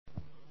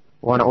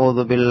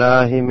ونعوذ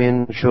بالله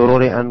من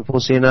شرور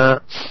أنفسنا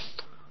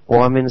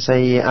ومن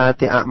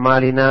سيئات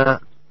أعمالنا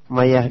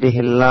من يهده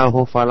الله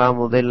فلا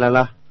مضل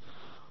له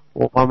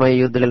ومن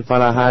يضلل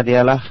فلا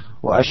هادي له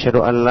وأشهد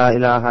أن لا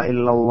إله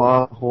إلا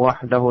الله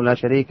وحده لا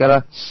شريك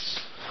له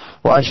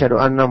وأشهد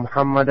أن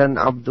محمدا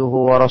عبده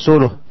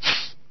ورسوله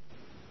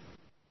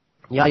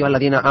يا أيها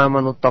الذين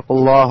آمنوا اتقوا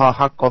الله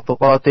حق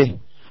تقاته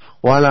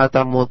ولا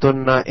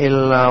تموتن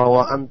إلا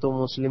وأنتم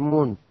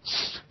مسلمون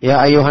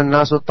يا أيها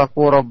الناس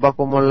اتقوا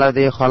ربكم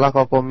الذي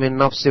خلقكم من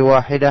نفس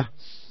واحدة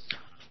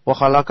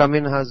وخلق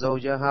منها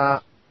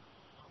زوجها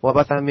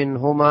وبث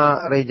منهما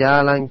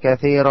رجالا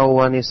كثيرا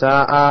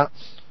ونساء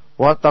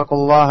واتقوا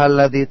الله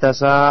الذي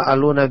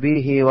تساءلون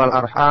به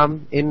والأرحام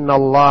إن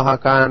الله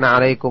كان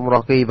عليكم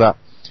رقيبا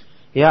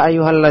يا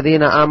أيها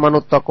الذين آمنوا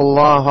اتقوا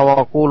الله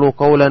وقولوا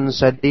قولا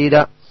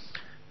سديدا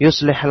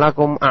يصلح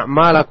لكم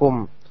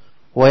أعمالكم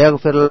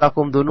ويغفر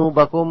لكم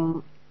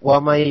ذنوبكم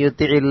ومن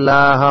يطع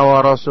الله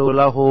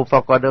ورسوله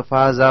فقد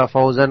فاز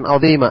فوزا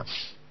عظيما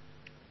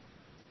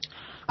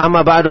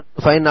أما بعد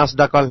فإن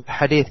أصدق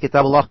الحديث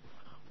كتاب الله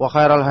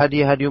وخير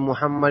الهدي هدي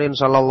محمد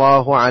صلى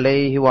الله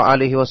عليه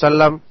وآله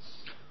وسلم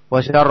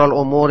وشر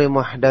الأمور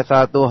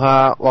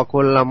محدثاتها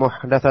وكل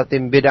محدثة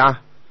بدعة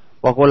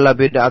وكل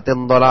بدعة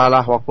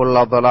ضلالة وكل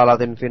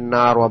ضلالة في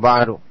النار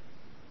وبعد.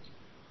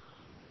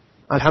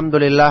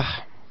 Alhamdulillah,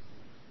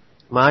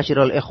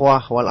 ma'asyiral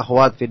ikhwah wal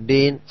akhwat fid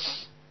din,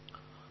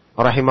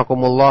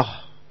 rahimakumullah.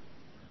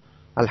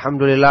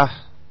 Alhamdulillah,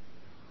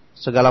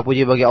 segala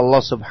puji bagi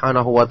Allah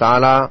Subhanahu wa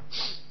taala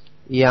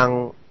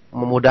yang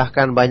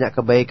memudahkan banyak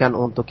kebaikan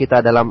untuk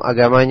kita dalam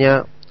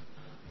agamanya.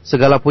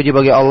 Segala puji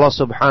bagi Allah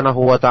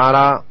Subhanahu wa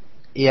taala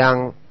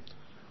yang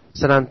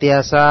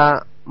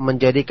senantiasa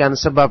menjadikan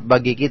sebab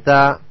bagi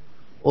kita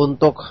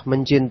untuk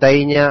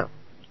mencintainya,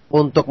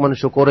 untuk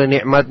mensyukuri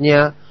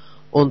nikmatnya,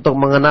 untuk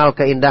mengenal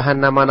keindahan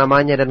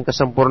nama-namanya dan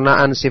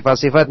kesempurnaan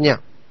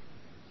sifat-sifatnya.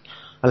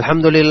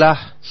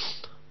 Alhamdulillah,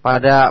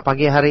 pada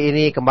pagi hari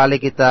ini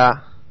kembali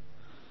kita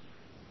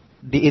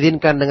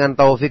diizinkan dengan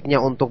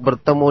taufiknya untuk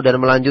bertemu dan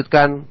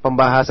melanjutkan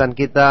pembahasan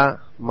kita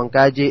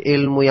mengkaji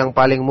ilmu yang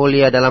paling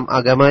mulia dalam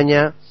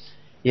agamanya,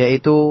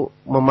 yaitu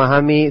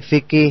memahami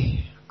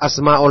fikih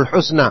Asmaul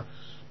Husna,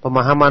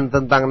 pemahaman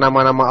tentang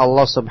nama-nama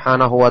Allah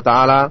Subhanahu wa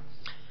taala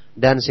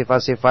dan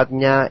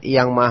sifat-sifatnya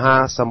yang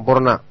maha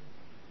sempurna.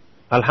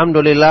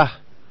 Alhamdulillah,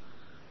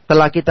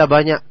 telah kita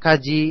banyak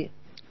kaji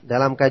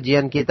dalam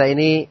kajian kita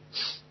ini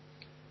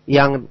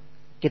yang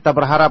kita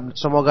berharap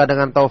semoga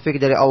dengan taufik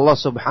dari Allah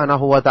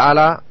Subhanahu wa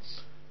taala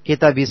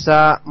kita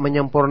bisa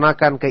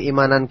menyempurnakan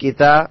keimanan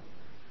kita,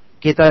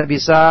 kita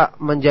bisa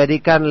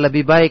menjadikan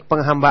lebih baik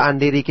penghambaan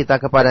diri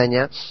kita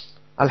kepadanya.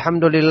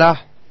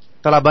 Alhamdulillah,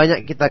 telah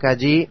banyak kita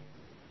kaji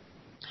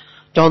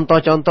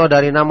contoh-contoh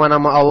dari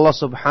nama-nama Allah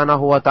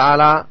Subhanahu wa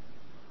taala,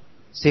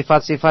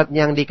 sifat-sifat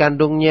yang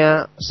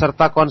dikandungnya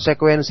serta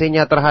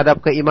konsekuensinya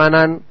terhadap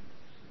keimanan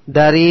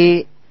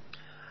dari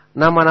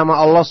nama-nama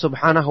Allah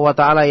Subhanahu wa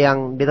taala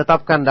yang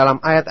ditetapkan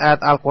dalam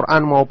ayat-ayat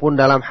Al-Qur'an maupun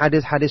dalam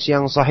hadis-hadis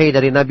yang sahih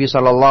dari Nabi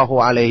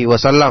sallallahu alaihi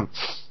wasallam.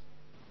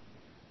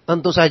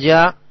 Tentu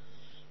saja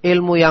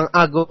ilmu yang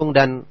agung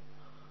dan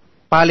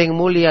paling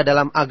mulia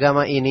dalam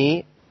agama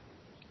ini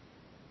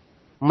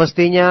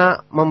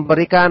mestinya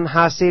memberikan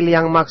hasil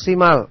yang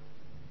maksimal,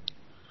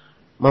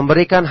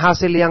 memberikan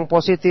hasil yang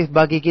positif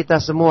bagi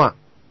kita semua.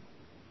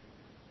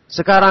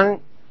 Sekarang,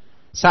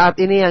 saat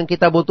ini yang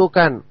kita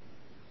butuhkan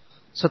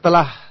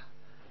setelah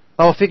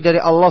taufik dari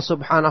Allah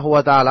Subhanahu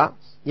wa taala,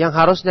 yang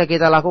harusnya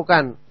kita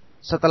lakukan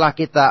setelah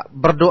kita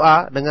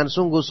berdoa dengan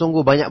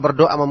sungguh-sungguh banyak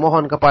berdoa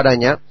memohon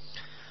kepadanya,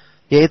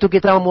 yaitu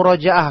kita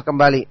memurojaah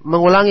kembali,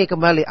 mengulangi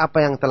kembali apa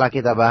yang telah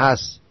kita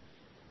bahas.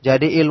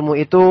 Jadi ilmu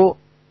itu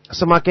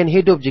semakin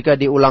hidup jika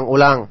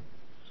diulang-ulang.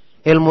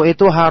 Ilmu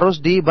itu harus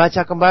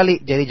dibaca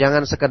kembali. Jadi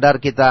jangan sekedar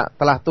kita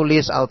telah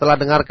tulis atau telah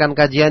dengarkan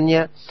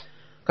kajiannya,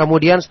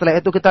 kemudian setelah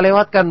itu kita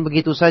lewatkan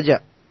begitu saja.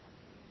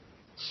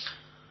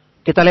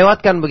 Kita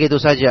lewatkan begitu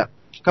saja.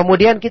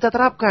 Kemudian kita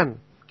terapkan,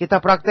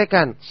 kita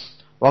praktekkan.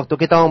 Waktu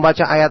kita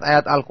membaca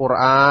ayat-ayat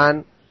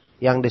Al-Quran,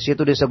 yang di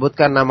situ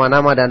disebutkan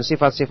nama-nama dan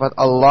sifat-sifat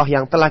Allah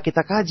yang telah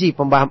kita kaji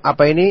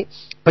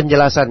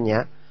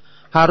penjelasannya,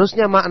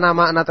 harusnya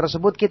makna-makna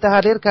tersebut kita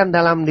hadirkan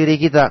dalam diri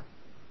kita.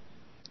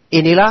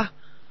 Inilah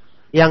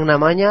yang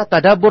namanya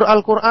tadabbur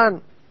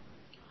Al-Quran,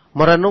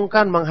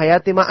 merenungkan,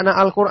 menghayati makna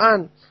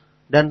Al-Quran,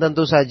 dan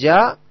tentu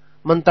saja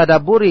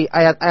mentadaburi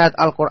ayat-ayat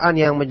Al-Quran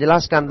yang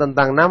menjelaskan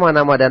tentang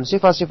nama-nama dan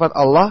sifat-sifat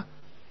Allah.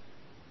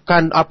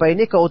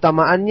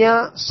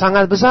 Keutamaannya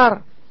sangat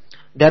besar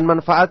dan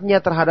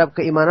manfaatnya terhadap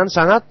keimanan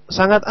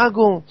sangat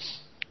agung.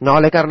 Nah,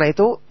 oleh karena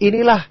itu,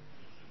 inilah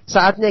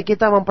saatnya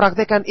kita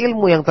mempraktikkan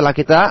ilmu yang telah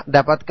kita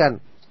dapatkan.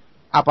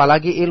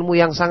 Apalagi ilmu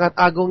yang sangat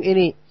agung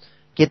ini,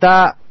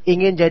 kita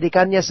ingin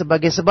jadikannya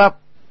sebagai sebab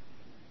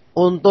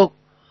untuk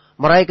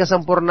meraih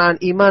kesempurnaan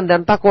iman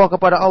dan takwa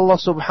kepada Allah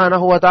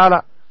Subhanahu wa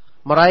taala,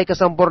 meraih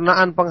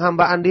kesempurnaan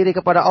penghambaan diri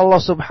kepada Allah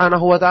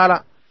Subhanahu wa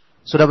taala.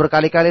 Sudah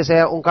berkali-kali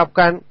saya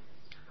ungkapkan,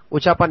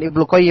 ucapan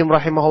Ibnu Qayyim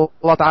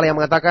rahimahullah ta'ala yang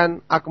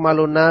mengatakan,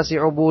 akmalun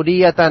nasi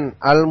ubudiyatan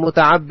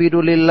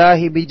al-muta'abbidu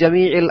lillahi bi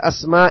jami'il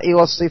asma'i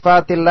was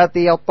sifatil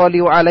lati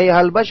yattali'u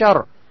 'alaiha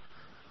al-bashar.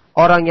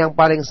 Orang yang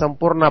paling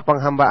sempurna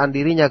penghambaan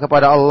dirinya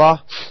kepada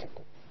Allah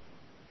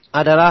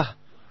adalah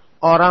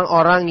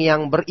orang-orang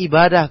yang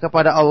beribadah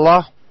kepada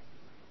Allah.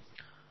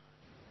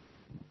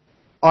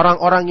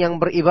 Orang-orang yang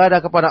beribadah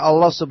kepada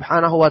Allah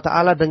subhanahu wa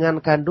ta'ala dengan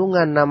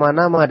kandungan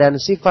nama-nama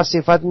dan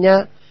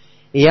sifat-sifatnya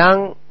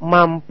yang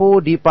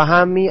mampu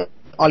dipahami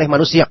oleh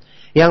manusia,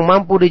 yang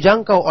mampu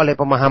dijangkau oleh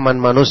pemahaman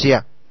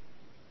manusia.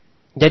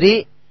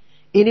 Jadi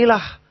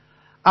inilah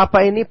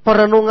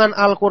perenungan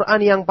Al-Quran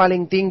yang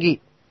paling tinggi.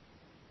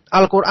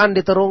 Al-Quran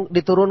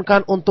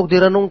diturunkan untuk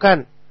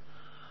direnungkan.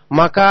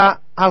 Maka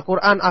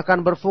Al-Quran akan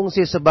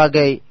berfungsi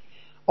sebagai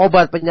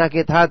obat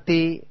penyakit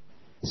hati,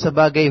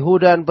 sebagai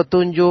hudan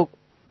petunjuk,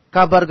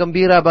 kabar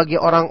gembira bagi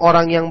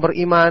orang-orang yang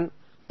beriman,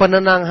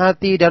 penenang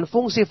hati, dan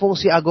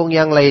fungsi-fungsi agung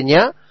yang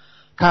lainnya.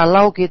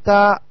 Kalau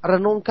kita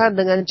renungkan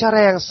dengan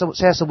cara yang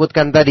saya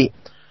sebutkan tadi.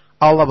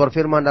 Allah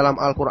berfirman dalam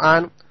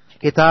Al-Quran,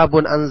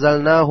 Kitabun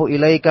anzalnahu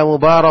ilaika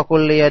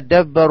mubarakun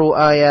liyadabbaru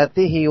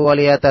ayatihi wa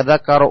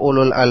liyatadhakkaru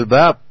ulul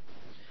albab.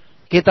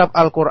 Kitab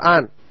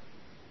Al-Quran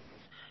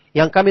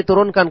yang kami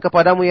turunkan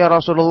kepadamu ya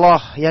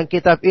Rasulullah, yang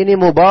kitab ini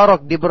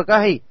mubarak,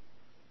 diberkahi,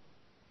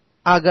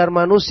 agar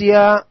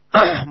manusia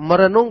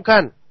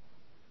merenungkan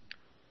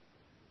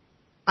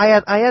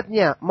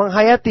ayat-ayatnya,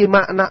 menghayati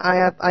makna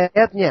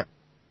ayat-ayatnya,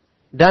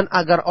 dan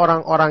agar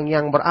orang-orang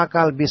yang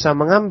berakal bisa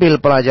mengambil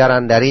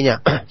pelajaran darinya.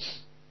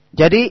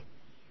 Jadi,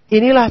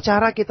 inilah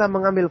cara kita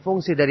mengambil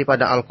fungsi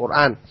daripada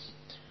Al-Quran.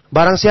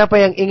 Barang siapa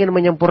yang ingin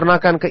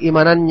menyempurnakan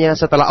keimanannya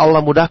setelah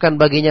Allah mudahkan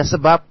baginya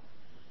sebab,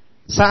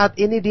 saat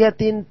ini dia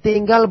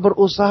tinggal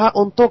berusaha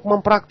untuk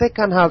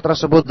mempraktekkan hal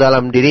tersebut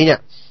dalam dirinya.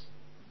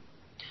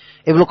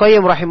 Ibnu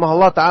Qayyim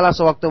rahimahullah ta'ala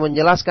sewaktu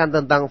menjelaskan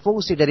tentang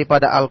fungsi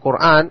daripada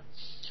Al-Quran,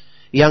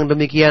 yang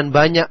demikian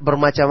banyak,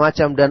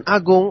 bermacam-macam, dan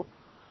agung,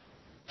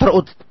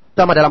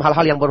 terutama dalam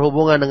hal-hal yang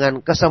berhubungan dengan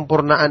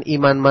kesempurnaan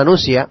iman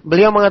manusia,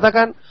 beliau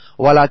mengatakan,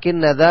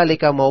 walakinna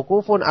dzalika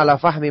mauqufun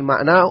ala fahmi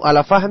ma'nahu,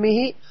 ala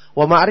fahmihi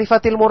wa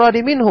ma'rifatil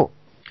muradi minhu.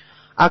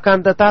 Akan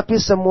tetapi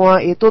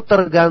semua itu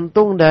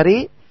tergantung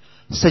dari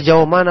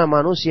sejauh mana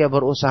manusia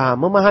berusaha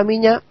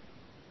memahaminya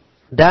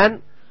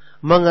dan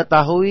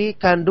mengetahui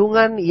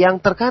kandungan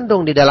yang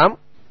terkandung di dalam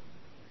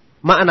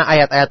makna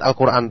ayat-ayat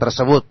Al-Quran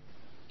tersebut.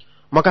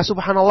 Maka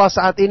subhanallah,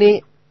 saat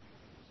ini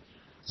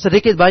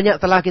sedikit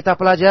banyak telah kita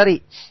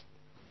pelajari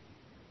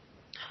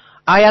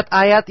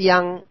ayat-ayat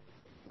yang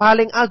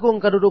paling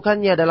agung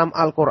kedudukannya dalam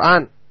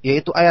Al-Quran,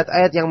 yaitu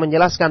ayat-ayat yang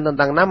menjelaskan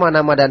tentang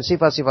nama-nama dan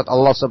sifat-sifat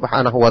Allah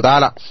subhanahu wa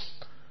ta'ala.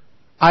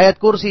 Ayat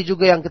kursi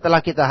juga yang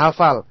telah kita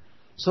hafal,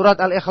 surat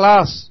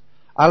Al-Ikhlas,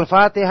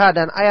 Al-Fatihah,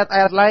 dan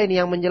ayat-ayat lain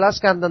yang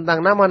menjelaskan tentang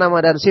nama-nama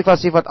dan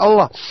sifat-sifat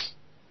Allah.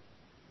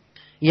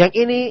 Yang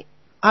ini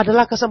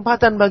adalah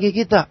kesempatan bagi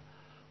kita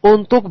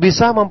untuk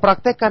bisa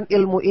mempraktekkan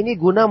ilmu ini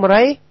guna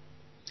meraih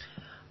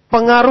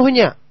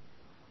pengaruhnya,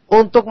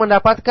 untuk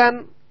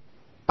mendapatkan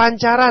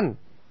pancaran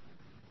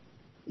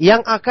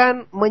yang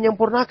akan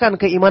menyempurnakan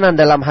keimanan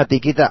dalam hati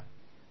kita.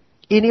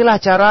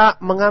 Inilah cara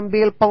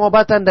mengambil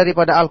pengobatan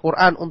daripada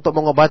Al-Quran untuk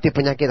mengobati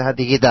penyakit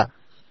hati kita.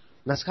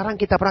 Nah, sekarang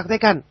kita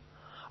praktekkan.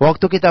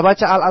 Waktu kita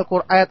baca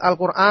ayat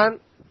Al-Quran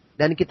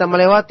dan kita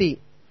melewati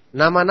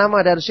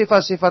nama-nama dan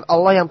sifat-sifat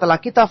Allah yang telah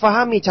kita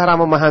fahami cara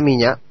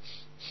memahaminya,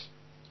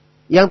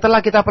 yang telah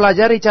kita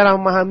pelajari cara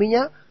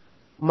memahaminya,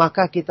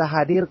 maka kita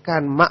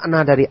hadirkan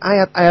makna dari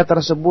ayat-ayat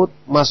tersebut,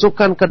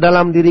 masukkan ke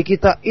dalam diri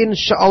kita,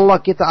 insya Allah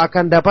kita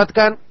akan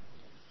dapatkan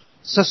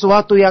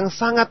sesuatu yang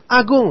sangat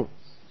agung,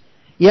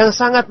 yang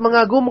sangat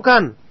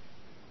mengagumkan,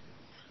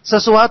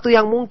 sesuatu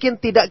yang mungkin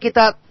tidak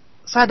kita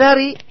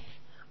sadari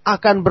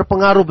akan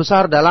berpengaruh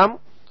besar dalam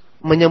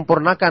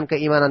menyempurnakan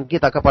keimanan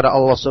kita kepada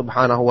Allah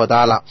subhanahu wa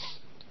ta'ala.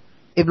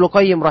 Ibnu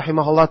Qayyim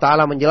rahimahullah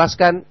ta'ala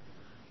menjelaskan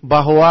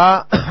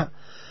bahwa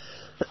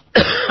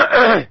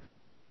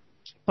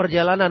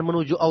perjalanan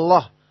menuju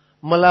Allah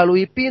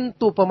melalui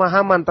pintu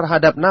pemahaman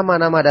terhadap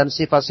nama-nama dan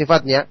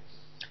sifat-sifatnya,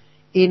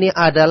 ini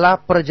adalah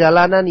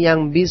perjalanan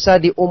yang bisa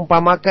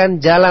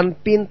diumpamakan jalan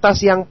pintas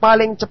yang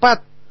paling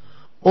cepat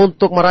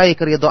untuk meraih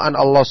keridhaan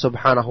Allah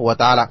subhanahu wa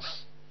ta'ala.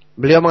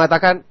 Beliau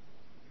mengatakan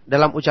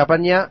dalam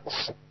ucapannya,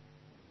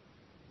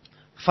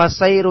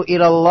 fasairu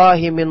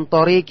ilallahi min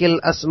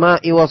tariqil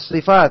asma'i was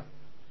sifat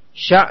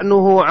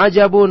sya'nuhu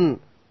ajabun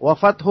wa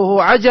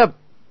fathuhu ajab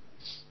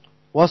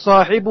wa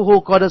sahibuhu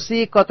qad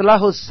siqat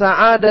lahu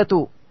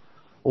sa'adatu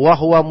wa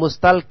huwa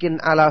mustalkin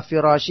ala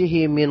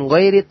firashihi min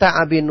ghairi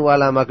ta'abin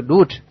wala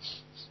magdud.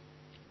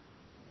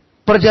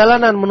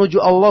 Perjalanan menuju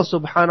Allah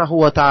subhanahu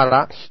wa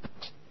ta'ala,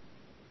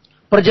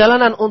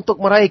 perjalanan untuk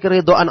meraih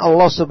keridhaan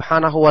Allah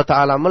subhanahu wa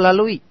ta'ala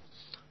melalui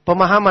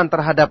pemahaman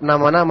terhadap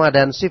nama-nama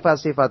dan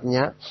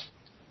sifat-sifatnya,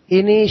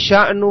 ini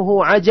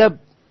sya'nuhu ajab.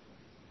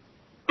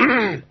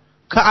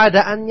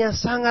 Keadaannya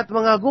sangat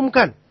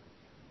mengagumkan.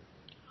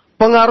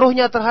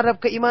 Pengaruhnya terhadap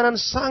keimanan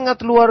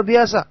sangat luar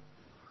biasa.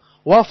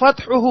 Wa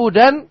fathuhu,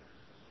 dan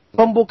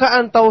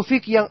pembukaan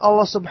taufik yang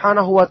Allah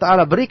Subhanahu wa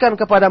taala berikan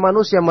kepada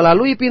manusia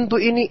melalui pintu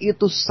ini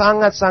itu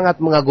sangat-sangat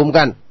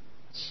mengagumkan.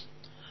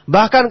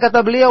 Bahkan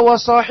kata beliau,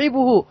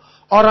 wasahibuhu,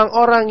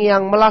 orang-orang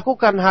yang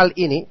melakukan hal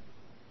ini,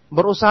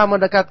 berusaha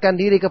mendekatkan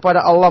diri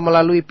kepada Allah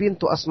melalui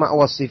pintu asma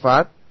wa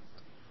sifat.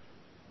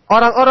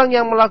 Orang-orang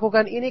yang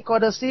melakukan ini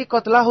qad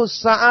siqat lahus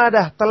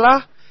sa'adah,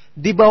 telah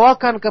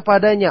dibawakan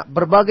kepadanya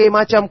berbagai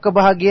macam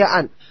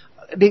kebahagiaan.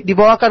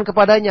 Dibawakan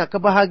kepadanya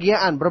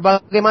kebahagiaan,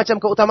 berbagai macam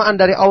keutamaan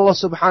dari Allah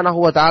Subhanahu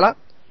wa taala.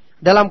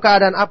 Dalam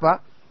keadaan apa?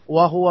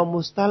 Wa huwa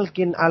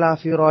mustalqin ala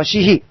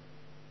firashihi.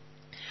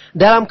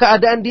 Dalam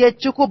keadaan dia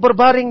cukup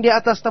berbaring di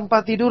atas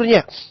tempat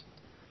tidurnya.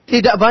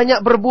 Tidak banyak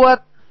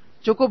berbuat,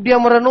 cukup dia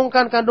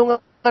merenungkan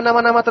kandungan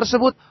nama-nama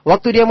tersebut.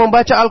 Waktu dia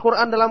membaca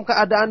Al-Quran dalam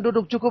keadaan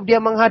duduk, cukup dia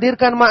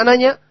menghadirkan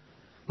maknanya,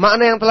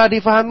 makna yang telah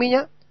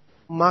difahaminya.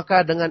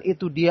 Maka dengan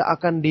itu dia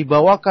akan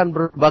dibawakan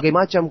berbagai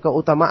macam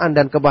keutamaan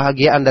dan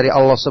kebahagiaan dari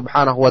Allah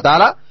Subhanahu wa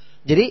taala.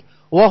 Jadi,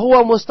 wa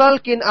huwa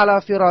mustalqin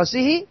ala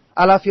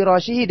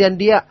firashihi,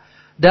 dan dia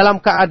dalam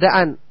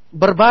keadaan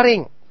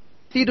berbaring,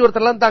 tidur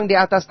terlentang di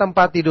atas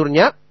tempat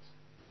tidurnya,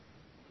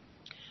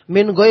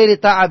 min ghairi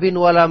ta'abin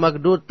wala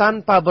magdud,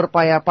 tanpa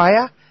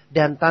berpayah-payah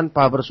dan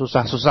tanpa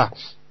bersusah-susah.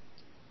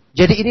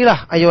 Jadi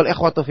inilah ayyuhal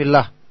ikhwatu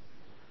fillah,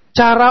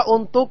 cara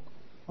untuk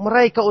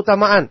meraih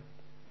keutamaan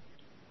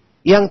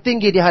yang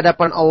tinggi di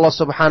hadapan Allah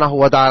Subhanahu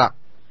wa taala.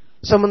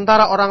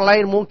 Sementara orang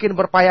lain mungkin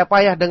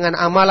berpayah-payah dengan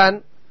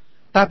amalan,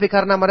 tapi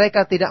karena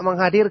mereka tidak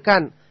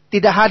menghadirkan,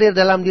 tidak hadir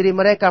dalam diri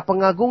mereka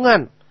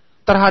pengagungan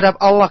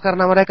terhadap Allah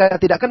karena mereka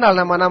tidak kenal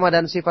nama-nama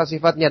dan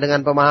sifat-sifatnya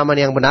dengan pemahaman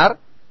yang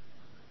benar,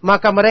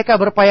 maka mereka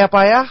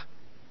berpayah-payah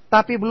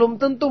tapi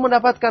belum tentu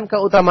mendapatkan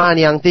keutamaan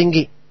yang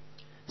tinggi.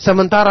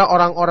 Sementara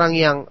orang-orang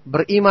yang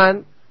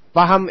beriman,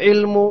 paham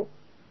ilmu,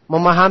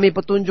 memahami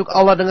petunjuk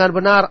Allah dengan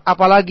benar,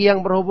 apalagi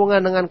yang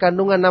berhubungan dengan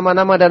kandungan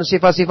nama-nama dan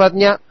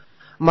sifat-sifatnya,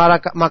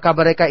 maka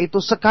mereka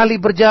itu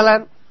sekali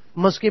berjalan,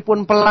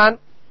 meskipun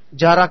pelan,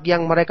 jarak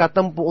yang mereka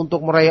tempuh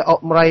untuk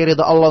meraih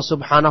ridha Allah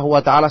Subhanahu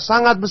wa taala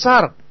sangat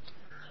besar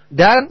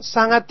dan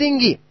sangat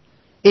tinggi.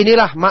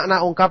 Inilah makna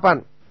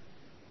ungkapan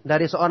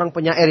dari seorang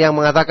penyair yang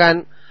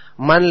mengatakan,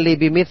 man li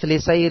bimithli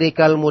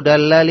sayrikal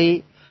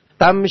mudallali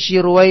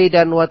tamshi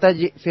ruwaidan wa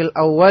taji fil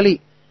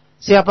awwali.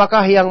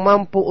 Siapakah yang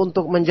mampu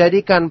untuk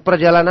menjadikan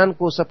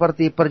perjalananku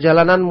seperti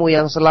perjalananmu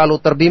yang selalu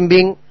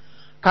terbimbing?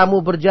 Kamu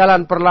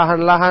berjalan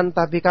perlahan-lahan,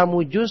 tapi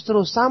kamu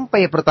justru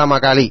sampai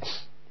pertama kali.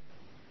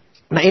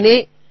 Nah,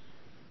 ini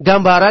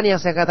gambaran yang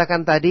saya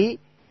katakan tadi,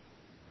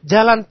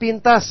 jalan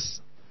pintas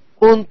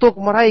untuk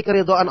meraih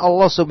keridhaan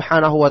Allah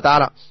Subhanahu wa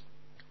taala,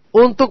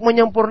 untuk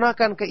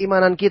menyempurnakan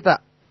keimanan kita.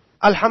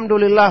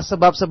 Alhamdulillah,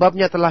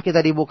 sebab-sebabnya telah kita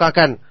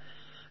dibukakan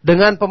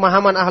dengan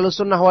pemahaman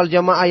Ahlus Sunnah wal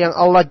Jamaah yang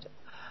Allah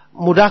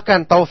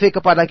mudahkan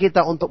taufik kepada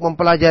kita untuk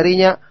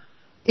mempelajarinya.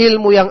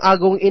 Ilmu yang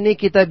agung ini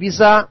kita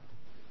bisa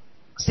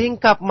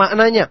singkap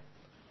maknanya,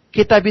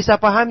 kita bisa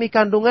pahami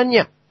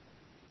kandungannya,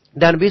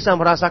 dan bisa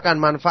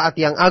merasakan manfaat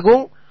yang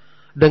agung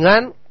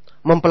dengan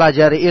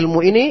mempelajari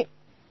ilmu ini.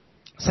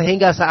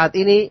 Sehingga saat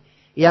ini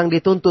yang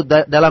dituntut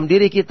dalam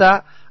diri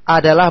kita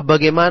adalah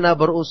bagaimana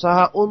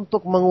berusaha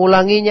untuk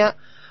mengulanginya,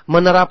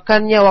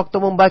 menerapkannya waktu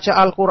membaca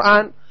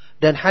Al-Quran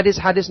dan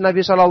hadis-hadis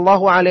Nabi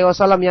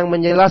SAW yang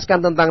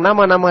menjelaskan tentang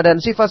nama-nama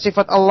dan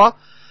sifat-sifat Allah.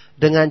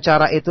 Dengan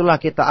cara itulah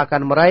kita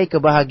akan meraih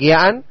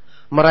kebahagiaan,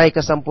 meraih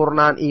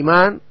kesempurnaan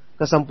iman,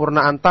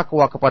 kesempurnaan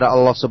takwa kepada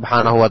Allah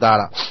Subhanahu wa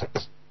taala.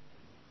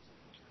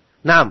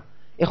 Naam,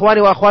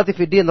 ikhwani wa akhwati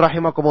fiddin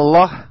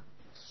rahimakumullah.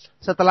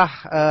 Setelah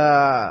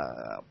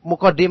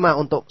mukaddimah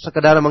untuk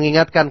sekedar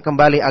mengingatkan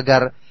kembali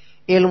agar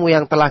ilmu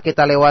yang telah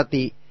kita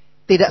lewati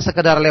tidak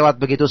sekedar lewat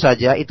begitu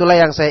saja, itulah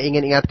yang saya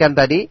ingin ingatkan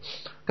tadi.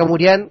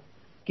 Kemudian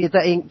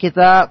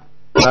kita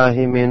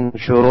min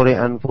syururi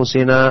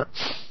anfusina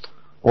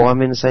wa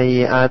min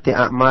sayyiati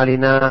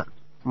a'malina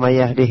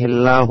may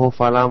yahdihillahu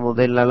fala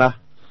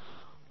mudhillalah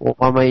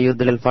wa may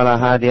yudlil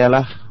fala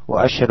hadiyalah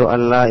wa asyhadu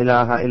an la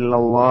ilaha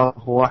illallah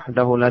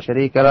wahdahu la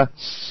syarikalah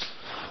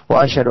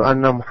wa asyhadu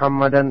anna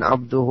Muhammadan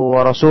abduhu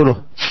wa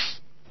rasuluh.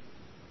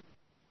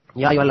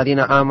 Ya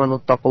ayyuhalladzina amanu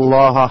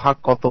taqullaha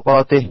haqqa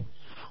tuqatih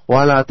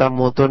wa la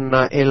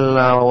tamutunna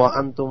illa wa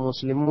antum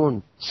muslimun.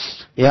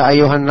 Ya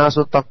ayyuhan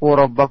nasu taqu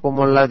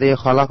rabbakumul ladzi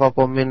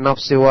khalaqakum min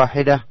nafsin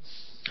wahidah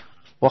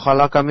wa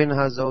khalaqa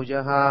minha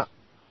zawjaha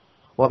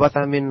wa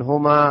batha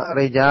minhuma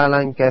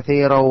rijalan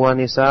katsiran wa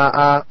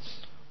nisaa'a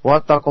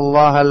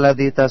wattaqullaha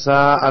alladzi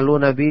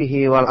tasaaluna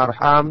bihi wal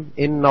arham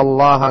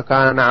innallaha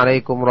kana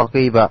 'alaikum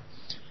raqiba.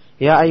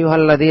 Ya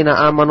ayyuhalladzina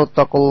amanu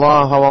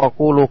taqullaha wa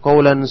qulu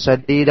qawlan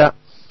sadida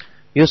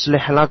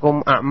yuslih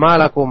lakum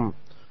a'malakum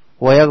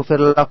wa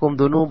yaghfir lakum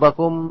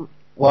dhunubakum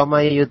wa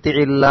may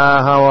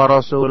yuti'illaha wa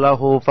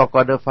rasulahu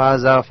faqad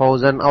faza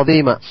fawzan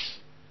 'azima.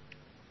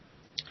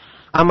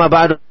 Amma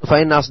ba'du, fa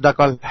inna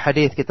asdaqal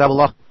hadits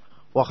kitabullah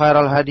wa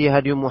khairal hadi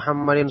hadi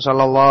Muhammadin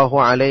sallallahu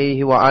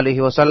alaihi wa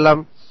alihi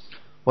wasallam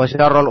wa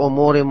syarrul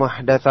umuri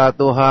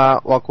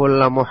muhdatsatuha wa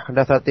kullu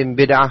muhdatsatin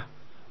bid'ah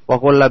wa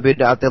kullu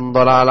bid'atin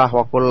dhalalah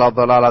wa kullu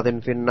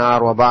dhalalatin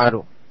finnar wa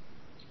ba'du.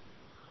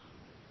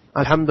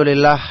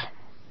 Alhamdulillah,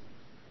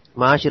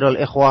 ma'asyiral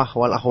ikhwah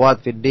wal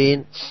akhwat fid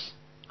din,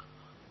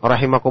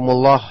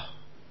 rahimakumullah.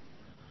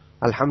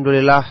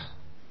 Alhamdulillah,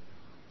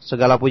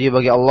 segala puji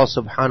bagi Allah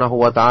Subhanahu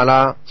wa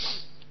taala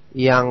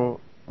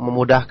yang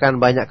memudahkan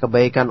banyak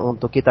kebaikan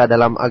untuk kita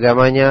dalam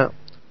agamanya.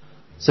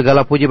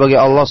 Segala puji bagi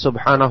Allah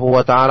Subhanahu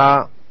wa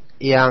taala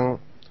yang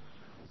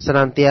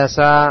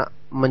senantiasa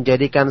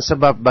menjadikan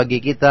sebab bagi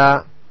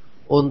kita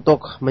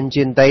untuk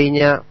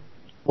mencintainya,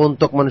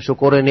 untuk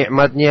mensyukuri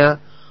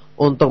nikmatnya,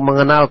 untuk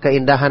mengenal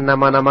keindahan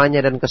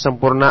nama-namanya dan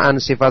kesempurnaan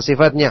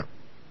sifat-sifatnya.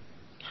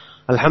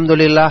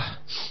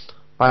 Alhamdulillah,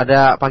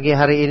 pada pagi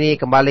hari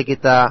ini kembali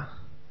kita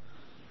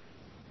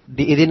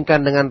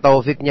diizinkan dengan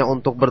taufiknya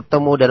untuk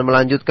bertemu dan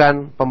melanjutkan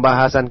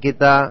pembahasan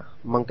kita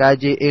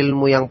mengkaji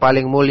ilmu yang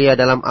paling mulia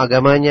dalam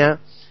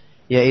agamanya,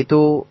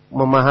 yaitu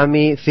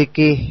memahami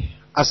fikih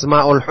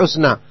Asmaul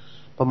Husna,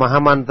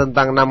 pemahaman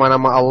tentang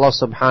nama-nama Allah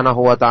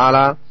Subhanahu wa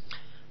taala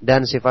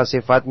dan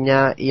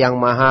sifat-sifatnya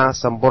yang maha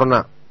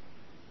sempurna.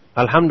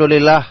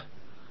 Alhamdulillah,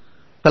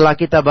 telah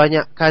kita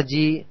banyak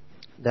kaji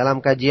dalam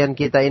kajian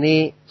kita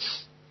ini,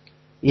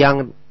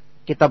 yang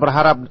kita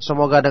berharap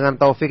semoga dengan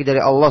taufik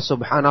dari Allah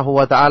Subhanahu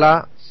wa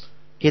taala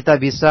kita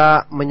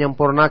bisa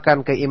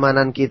menyempurnakan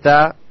keimanan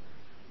kita,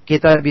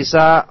 kita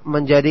bisa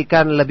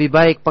menjadikan lebih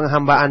baik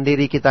penghambaan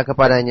diri kita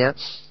kepadanya.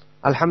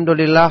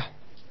 Alhamdulillah,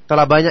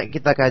 telah banyak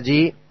kita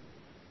kaji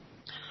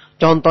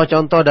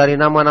contoh-contoh dari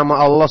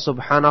nama-nama Allah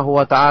Subhanahu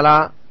wa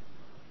taala,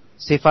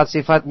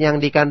 sifat-sifat yang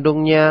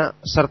dikandungnya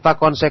serta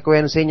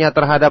konsekuensinya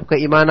terhadap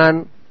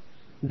keimanan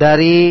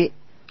dari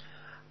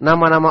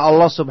nama-nama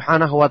Allah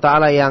Subhanahu wa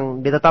taala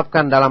yang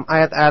ditetapkan dalam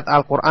ayat-ayat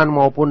Al-Qur'an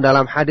maupun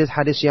dalam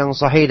hadis-hadis yang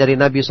sahih dari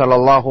Nabi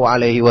sallallahu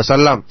alaihi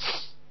wasallam.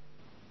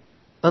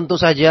 Tentu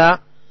saja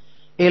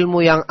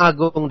ilmu yang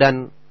agung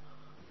dan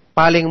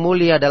paling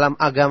mulia dalam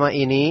agama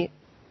ini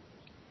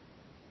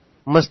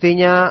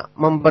mestinya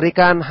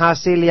memberikan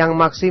hasil yang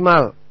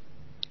maksimal,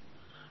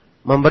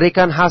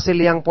 memberikan hasil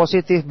yang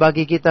positif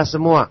bagi kita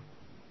semua.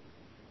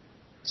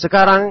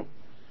 Sekarang,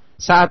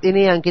 saat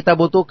ini yang kita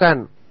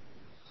butuhkan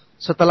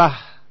setelah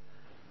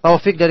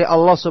taufik dari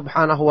Allah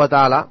Subhanahu wa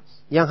taala,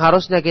 yang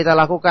harusnya kita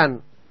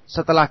lakukan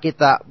setelah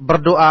kita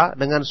berdoa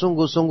dengan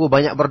sungguh-sungguh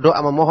banyak berdoa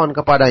memohon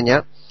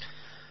kepadanya,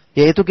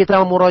 yaitu kita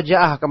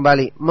murajaah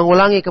kembali,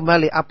 mengulangi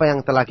kembali apa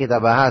yang telah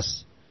kita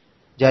bahas.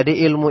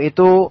 Jadi ilmu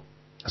itu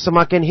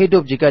semakin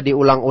hidup jika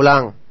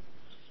diulang-ulang.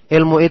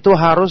 Ilmu itu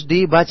harus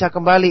dibaca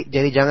kembali.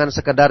 Jadi jangan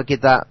sekedar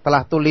kita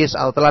telah tulis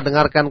atau telah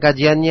dengarkan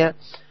kajiannya,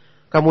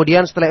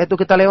 kemudian setelah itu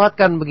kita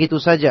lewatkan begitu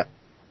saja.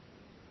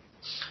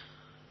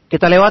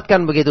 Kita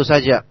lewatkan begitu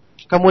saja.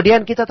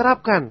 Kemudian kita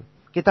terapkan,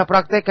 kita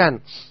praktekkan.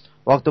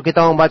 Waktu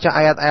kita membaca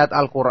ayat-ayat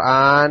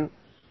Al-Quran,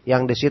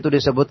 yang di situ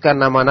disebutkan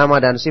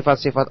nama-nama dan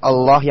sifat-sifat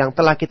Allah yang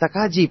telah kita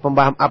kaji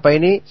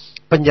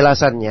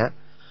penjelasannya,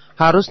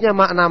 harusnya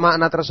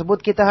makna-makna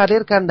tersebut kita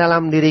hadirkan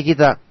dalam diri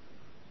kita.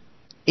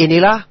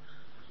 Inilah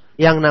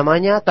yang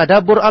namanya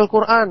tadabbur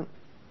Al-Quran,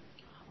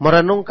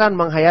 merenungkan,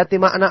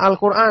 menghayati makna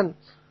Al-Quran,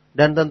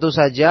 dan tentu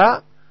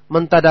saja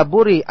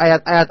mentadaburi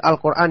ayat-ayat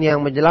Al-Quran yang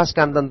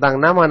menjelaskan tentang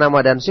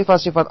nama-nama dan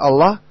sifat-sifat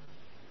Allah.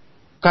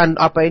 Kan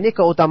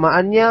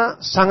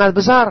keutamaannya sangat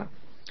besar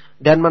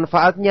dan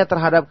manfaatnya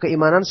terhadap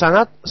keimanan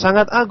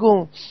sangat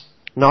agung.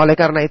 Nah, oleh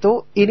karena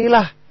itu,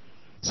 inilah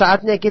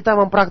saatnya kita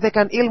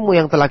mempraktikkan ilmu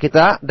yang telah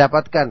kita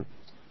dapatkan.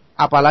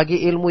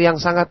 Apalagi ilmu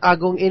yang sangat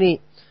agung ini,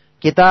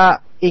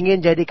 kita ingin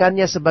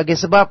jadikannya sebagai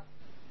sebab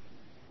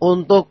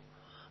untuk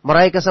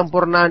meraih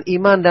kesempurnaan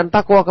iman dan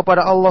takwa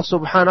kepada Allah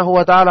Subhanahu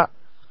wa taala,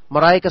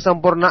 meraih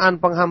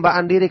kesempurnaan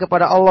penghambaan diri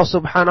kepada Allah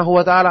Subhanahu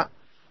wa taala.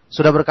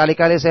 Sudah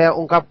berkali-kali saya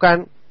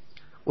ungkapkan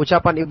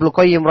ucapan Ibnu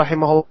Qayyim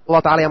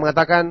rahimahullah taala yang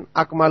mengatakan,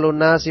 akmalun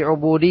nasi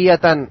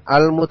ubudiyatan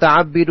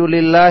al-muta'abbidu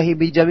lillahi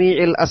bi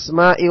jami'il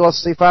asma'i was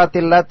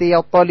sifatil lati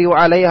yattali'u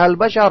 'alaiha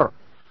al-bashar.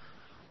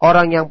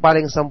 Orang yang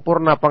paling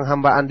sempurna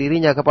penghambaan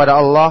dirinya kepada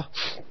Allah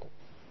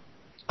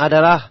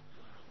adalah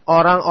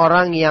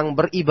orang-orang yang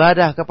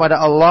beribadah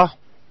kepada Allah,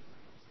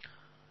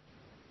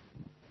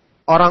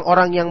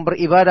 orang-orang yang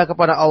beribadah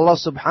kepada Allah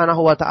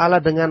Subhanahu wa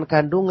taala dengan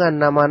kandungan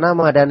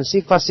nama-nama dan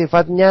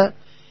sifat-sifatnya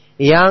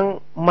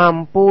yang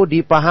mampu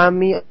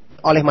dipahami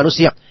oleh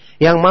manusia,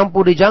 yang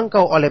mampu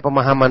dijangkau oleh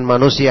pemahaman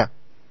manusia.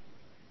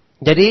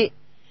 Jadi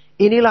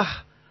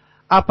inilah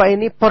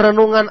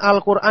perenungan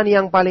Al-Quran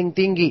yang paling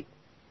tinggi.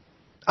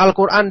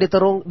 Al-Quran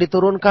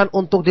diturunkan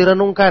untuk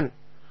direnungkan.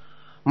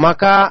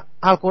 Maka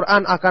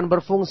Al-Quran akan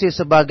berfungsi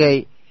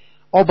sebagai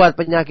obat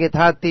penyakit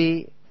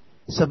hati,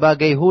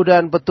 sebagai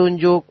hudan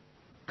petunjuk,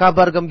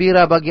 kabar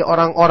gembira bagi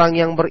orang-orang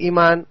yang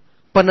beriman,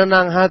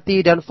 penenang hati,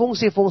 dan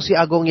fungsi-fungsi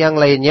agung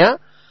yang lainnya,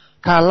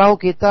 kalau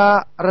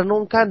kita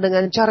renungkan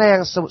dengan cara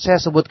yang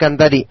saya sebutkan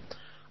tadi.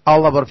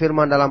 Allah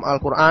berfirman dalam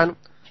Al-Quran,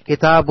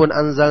 Kitabun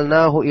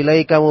anzalnahu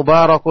ilaika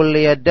mubarakun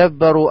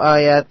liyadabbaru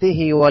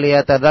ayatihi wa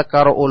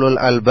liyatadhakkaru ulul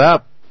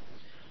albab.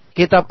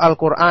 Kitab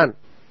Al-Quran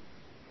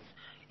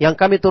yang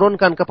kami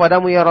turunkan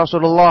kepadamu ya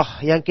Rasulullah,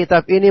 yang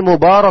kitab ini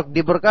mubarak,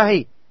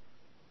 diberkahi,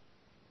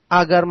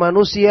 agar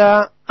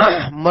manusia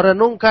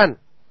merenungkan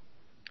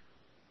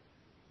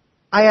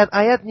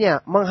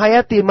ayat-ayatnya,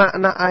 menghayati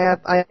makna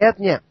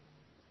ayat-ayatnya,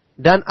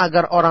 dan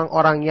agar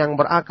orang-orang yang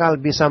berakal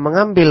bisa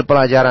mengambil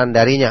pelajaran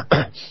darinya.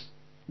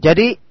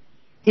 Jadi,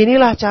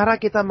 inilah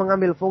cara kita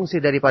mengambil fungsi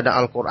daripada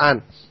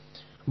Al-Quran.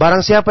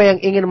 Barang siapa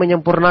yang ingin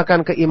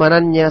menyempurnakan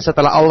keimanannya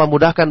setelah Allah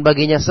mudahkan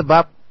baginya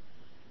sebab,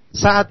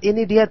 saat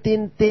ini dia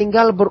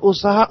tinggal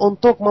berusaha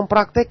untuk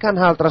mempraktekkan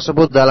hal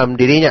tersebut dalam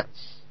dirinya.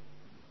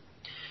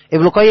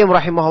 Ibnu Qayyim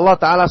rahimahullah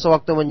ta'ala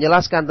sewaktu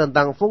menjelaskan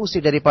tentang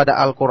fungsi daripada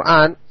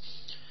Al-Quran,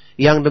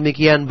 yang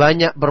demikian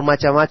banyak,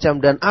 bermacam-macam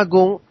dan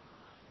agung,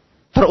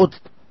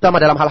 terutama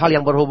dalam hal-hal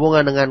yang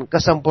berhubungan dengan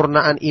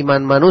kesempurnaan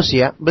iman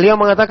manusia, beliau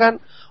mengatakan,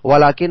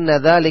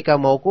 walakinna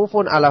dzalika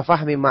mauqufun ala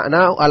fahmi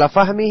ma'nahu, ala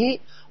fahmihi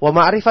wa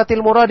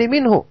ma'rifatil muradi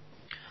minhu.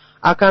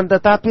 Akan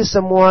tetapi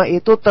semua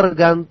itu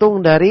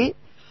tergantung dari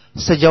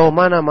sejauh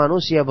mana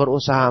manusia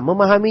berusaha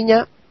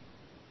memahaminya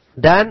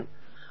dan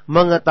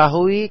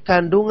mengetahui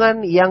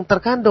kandungan yang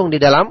terkandung di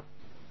dalam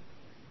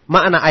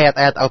makna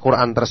ayat-ayat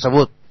Al-Quran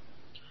tersebut.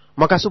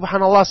 Maka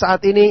subhanallah, saat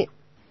ini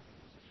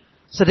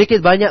sedikit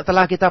banyak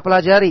telah kita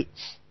pelajari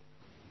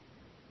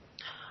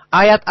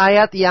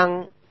ayat-ayat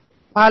yang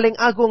paling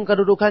agung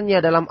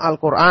kedudukannya dalam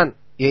Al-Quran,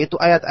 yaitu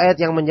ayat-ayat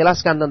yang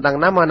menjelaskan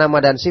tentang nama-nama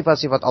dan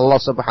sifat-sifat Allah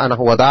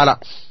subhanahu wa ta'ala.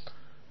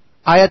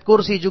 Ayat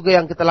kursi juga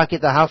yang telah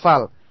kita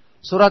hafal,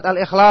 surat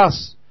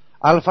Al-Ikhlas,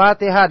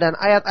 Al-Fatihah, dan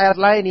ayat-ayat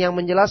lain yang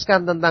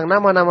menjelaskan tentang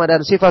nama-nama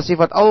dan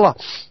sifat-sifat Allah.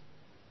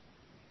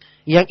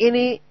 Yang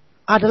ini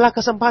adalah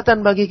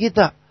kesempatan bagi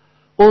kita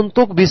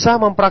untuk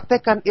bisa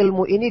mempraktekkan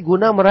ilmu ini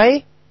guna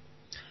meraih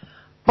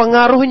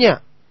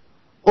pengaruhnya,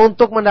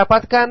 untuk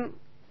mendapatkan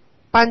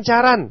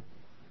pancaran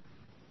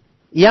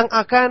yang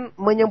akan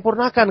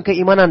menyempurnakan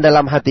keimanan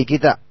dalam hati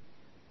kita.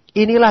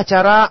 Inilah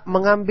cara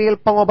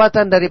mengambil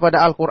pengobatan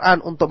daripada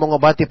Al-Quran untuk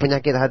mengobati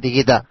penyakit hati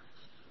kita.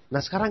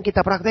 Nah, sekarang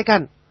kita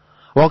praktekkan.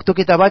 Waktu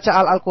kita baca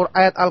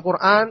ayat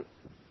Al-Quran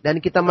dan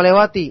kita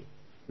melewati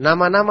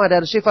nama-nama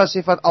dan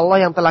sifat-sifat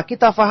Allah yang telah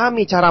kita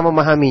fahami cara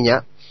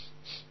memahaminya,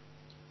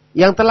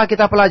 yang telah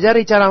kita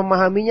pelajari cara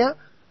memahaminya,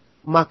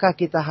 maka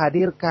kita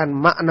hadirkan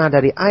makna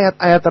dari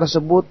ayat-ayat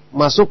tersebut,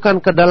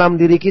 masukkan ke dalam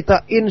diri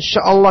kita,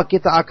 insya Allah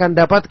kita akan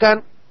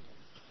dapatkan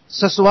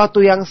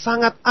sesuatu yang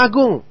sangat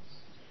agung,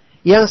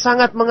 yang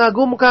sangat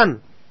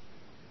mengagumkan,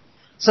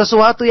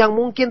 sesuatu yang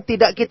mungkin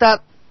tidak kita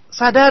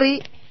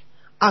sadari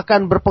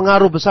akan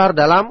berpengaruh besar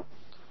dalam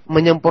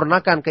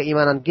menyempurnakan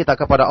keimanan kita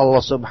kepada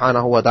Allah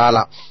subhanahu wa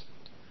ta'ala.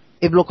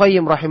 Ibnu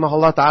Qayyim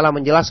rahimahullah ta'ala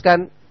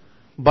menjelaskan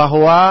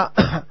bahwa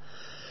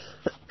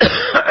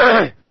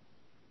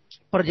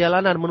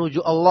perjalanan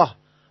menuju Allah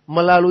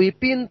melalui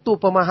pintu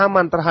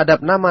pemahaman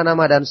terhadap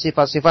nama-nama dan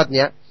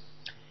sifat-sifatnya,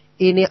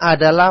 ini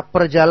adalah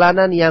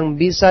perjalanan yang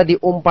bisa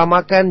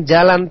diumpamakan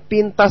jalan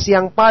pintas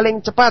yang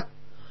paling cepat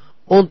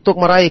untuk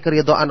meraih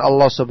keridhaan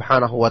Allah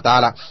subhanahu wa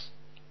ta'ala.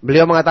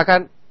 Beliau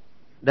mengatakan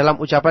dalam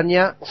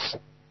ucapannya,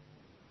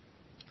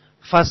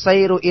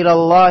 fasairu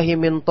ilallahi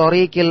min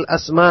tariqil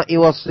asma'i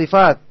was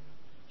sifat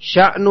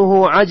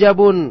sya'nuhu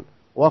ajabun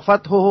wa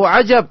fathuhu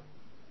ajab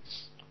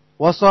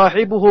wa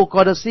sahibuhu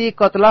qad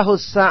siqat lahu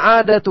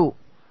sa'adatu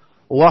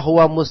wa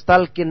huwa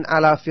mustalkin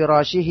ala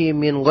firashihi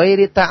min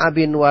ghairi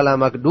ta'abin wala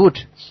magdud.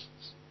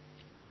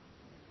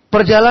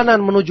 Perjalanan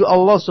menuju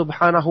Allah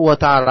subhanahu wa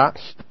ta'ala,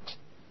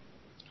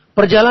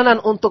 perjalanan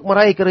untuk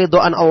meraih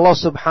keridhaan Allah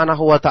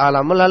subhanahu wa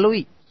ta'ala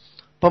melalui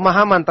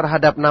pemahaman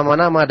terhadap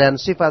nama-nama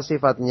dan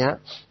sifat-sifatnya,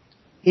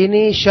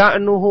 ini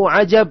sya'nuhu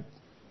ajab.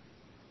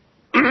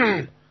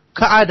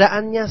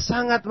 Keadaannya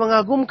sangat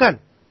mengagumkan.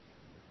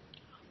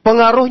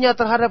 Pengaruhnya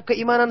terhadap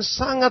keimanan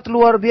sangat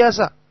luar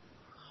biasa.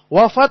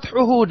 Wa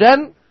fathuhu,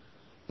 dan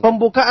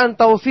pembukaan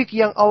taufik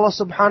yang Allah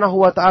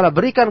subhanahu wa ta'ala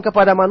berikan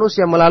kepada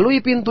manusia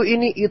melalui pintu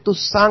ini itu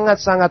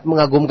sangat-sangat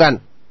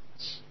mengagumkan.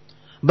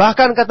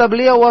 Bahkan kata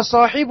beliau, wa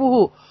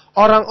sahibuhu,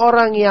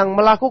 orang-orang yang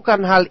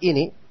melakukan hal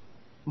ini,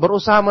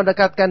 berusaha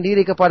mendekatkan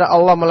diri kepada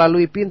Allah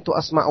melalui pintu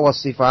asma' wa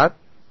sifat,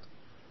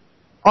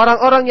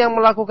 orang-orang yang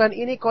melakukan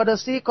ini qad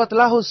siqat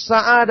lahu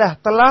sa'adah,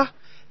 telah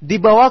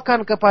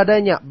dibawakan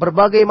kepadanya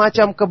berbagai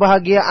macam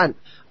kebahagiaan,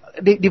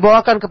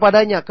 dibawakan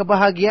kepadanya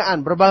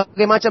kebahagiaan,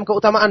 berbagai macam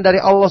keutamaan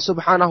dari Allah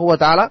subhanahu wa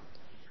ta'ala,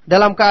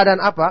 dalam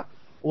keadaan apa?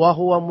 Wa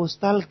huwa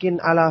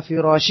mustalkin ala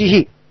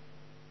firashihi,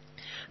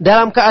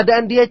 dalam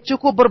keadaan dia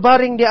cukup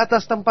berbaring di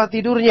atas tempat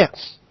tidurnya,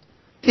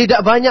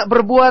 tidak banyak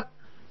berbuat,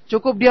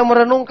 cukup dia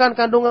merenungkan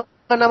kandungan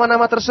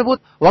nama-nama tersebut.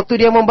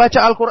 Waktu dia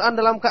membaca Al-Quran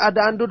dalam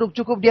keadaan duduk,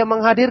 cukup dia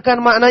menghadirkan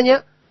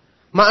maknanya,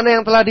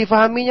 makna yang telah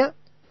difahaminya,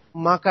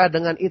 maka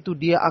dengan itu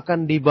dia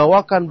akan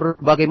dibawakan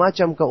berbagai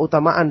macam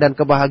keutamaan dan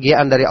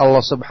kebahagiaan dari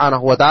Allah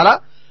subhanahu wa ta'ala.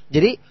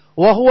 Jadi,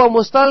 wa huwa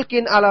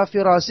mustalkin ala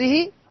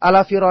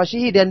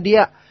firashihi, dan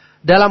dia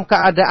dalam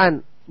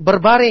keadaan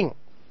berbaring,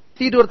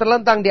 tidur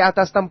terlentang di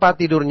atas tempat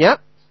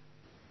tidurnya,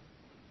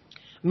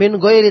 min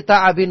ghairi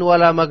ta'abin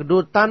wala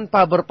magdud,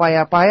 tanpa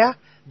berpayah-payah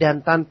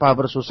dan tanpa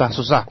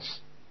bersusah-susah.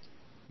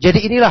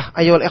 Jadi inilah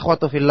ayyuhal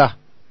ikhwatu fillah,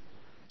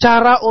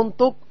 cara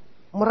untuk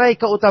meraih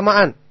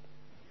keutamaan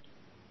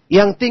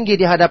yang tinggi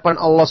di hadapan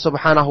Allah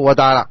subhanahu wa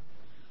ta'ala.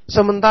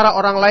 Sementara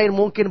orang lain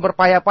mungkin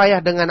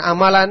berpayah-payah dengan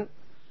amalan,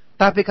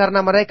 Tapi karena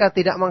mereka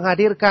tidak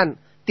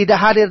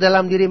hadir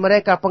dalam diri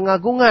mereka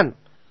pengagungan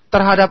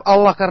terhadap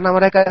Allah karena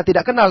mereka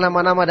tidak kenal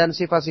nama-nama dan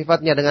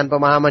sifat-sifatnya dengan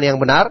pemahaman yang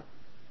benar,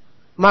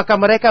 maka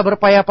mereka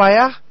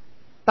berpayah-payah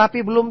tapi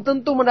belum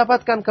tentu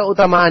mendapatkan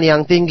keutamaan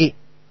yang tinggi.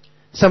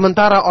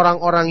 Sementara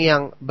orang-orang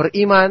yang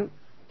beriman,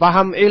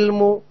 paham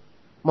ilmu,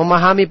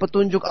 memahami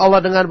petunjuk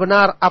Allah dengan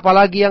benar,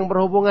 apalagi yang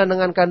berhubungan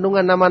dengan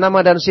kandungan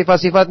nama-nama dan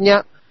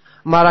sifat-sifatnya,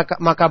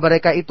 maka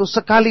mereka itu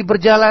sekali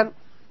berjalan,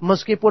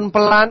 meskipun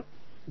pelan,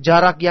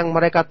 jarak yang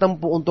mereka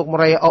tempuh untuk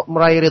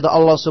meraih ridha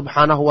Allah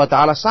subhanahu wa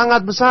ta'ala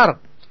sangat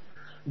besar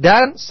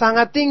dan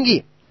sangat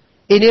tinggi.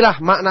 Inilah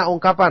makna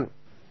ungkapan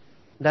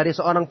dari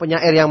seorang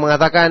penyair yang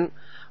mengatakan,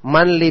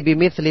 man li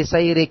bimithli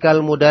sayrikal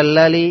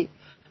mudallali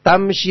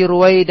tamshi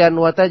ruwaidan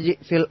wa taji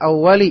fil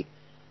awwali.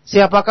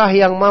 Siapakah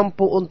yang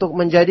mampu untuk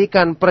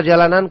menjadikan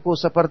perjalananku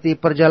seperti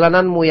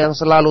perjalananmu yang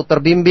selalu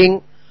terbimbing?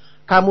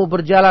 Kamu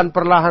berjalan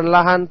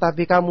perlahan-lahan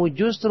tapi kamu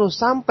justru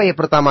sampai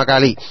pertama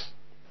kali.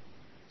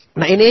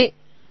 Nah, ini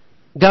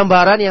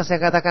gambaran yang saya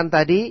katakan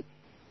tadi,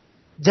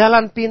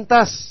 jalan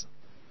pintas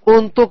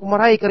untuk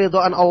meraih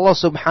keridhaan Allah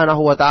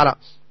subhanahu wa ta'ala,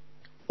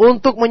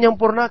 untuk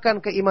menyempurnakan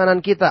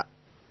keimanan kita.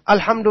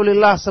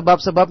 Alhamdulillah,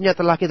 sebab-sebabnya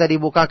telah kita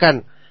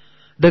dibukakan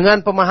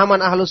dengan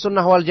pemahaman Ahlus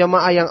Sunnah wal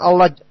Jamaah yang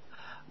Allah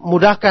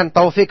mudahkan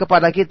taufik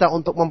kepada kita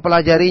untuk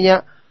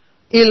mempelajarinya.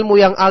 Ilmu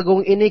yang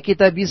agung ini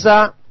kita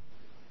bisa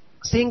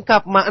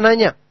singkap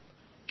maknanya,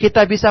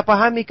 kita bisa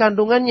pahami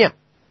kandungannya,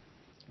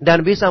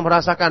 dan bisa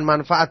merasakan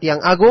manfaat yang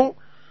agung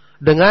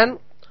dengan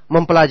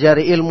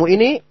mempelajari ilmu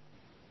ini.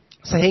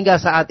 Sehingga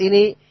saat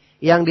ini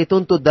yang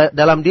dituntut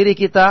dalam diri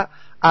kita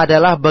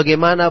adalah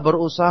bagaimana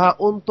berusaha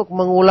untuk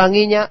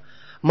mengulanginya,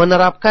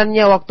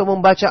 menerapkannya waktu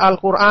membaca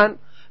Al-Quran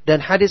dan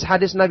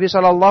hadis-hadis Nabi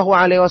SAW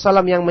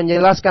yang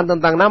menjelaskan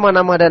tentang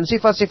nama-nama dan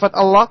sifat-sifat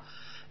Allah.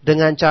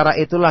 Dengan cara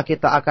itulah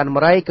kita akan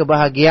meraih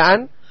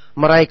kebahagiaan,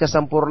 meraih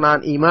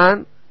kesempurnaan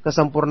iman,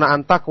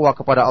 kesempurnaan takwa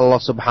kepada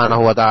Allah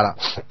subhanahu wa ta'ala.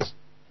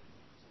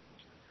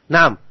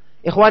 Naam,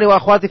 ikhwani wa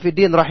akhwati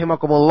fiddin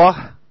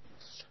rahimakumullah.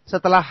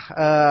 Setelah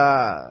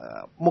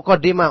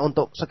muqaddimah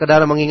untuk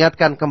sekedar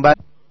mengingatkan kembali,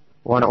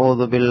 wa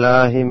na'udzu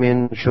billahi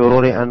min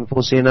syururi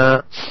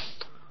anfusina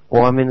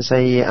wa min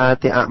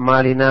sayyiati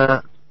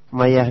a'malina,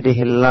 may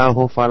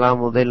yahdihillahu fala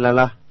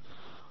mudhillalah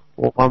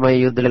wa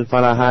may yudlil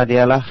fala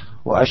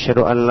hadiyalah, wa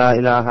asyhadu an la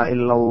ilaha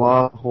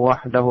illallah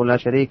wahdahu la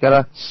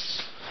syarikalah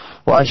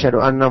wa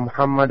asyhadu anna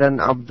Muhammadan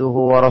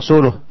abduhu wa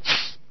rasuluh.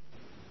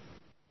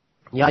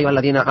 Ya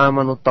ayyuhalladzina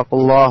amanu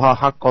taqullaha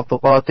haqqa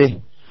tuqatih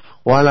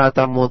wa la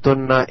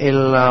tamutunna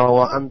illa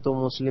wa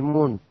antum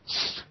muslimun.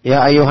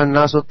 Ya ayyuhan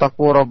nasu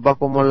taqu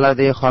rabbakumul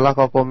ladzi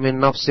khalaqakum min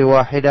nafsin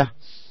wahidah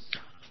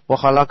wa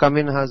khalaqa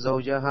minha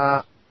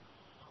zawjaha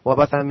wa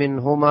batha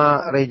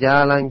minhuma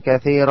rijalan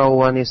katsiran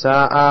wa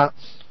nisaa'a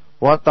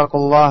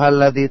wattaqullaha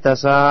alladzi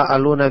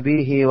tasaaluna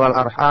bihi wal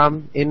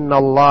arham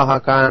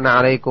innallaha kana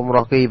 'alaikum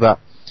raqiba.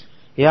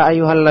 Ya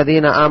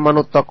ayyuhalladzina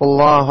amanu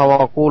taqullaha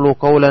wa qulu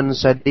qawlan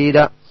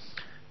sadida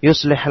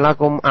yuslih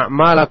lakum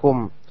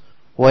a'malakum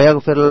wa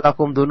yaghfir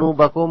lakum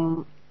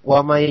dhunubakum wa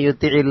may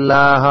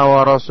yuti'illaha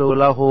wa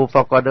rasulahu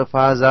faqad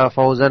faza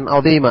fawzan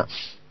 'azima.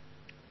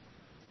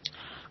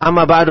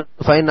 Amma ba'du,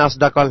 fa inna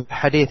asdaqal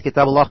hadits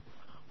kitabullah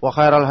wa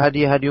khairal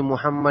hadi hadi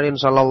Muhammadin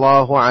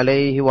sallallahu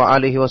alaihi wa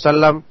alihi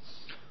wasallam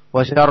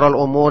wa syarrul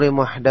umuri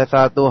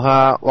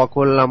muhdatsatuha wa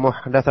kullu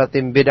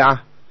muhdatsatin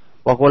bid'ah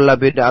wa kullu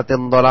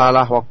bid'atin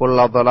dhalalah wa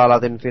kullu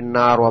dhalalatin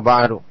finnar wa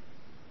ba'du.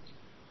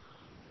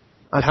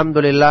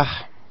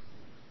 Alhamdulillah,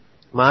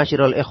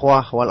 ma'asyiral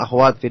ikhwah wal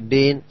akhwat fid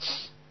din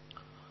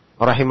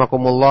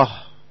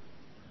rahimakumullah.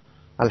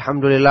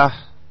 Alhamdulillah,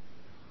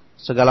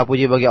 segala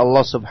puji bagi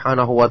Allah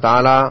subhanahu wa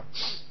ta'ala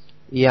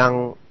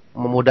yang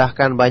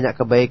memudahkan banyak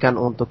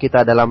kebaikan untuk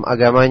kita dalam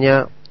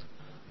agamanya.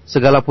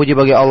 Segala puji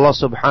bagi Allah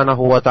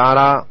subhanahu wa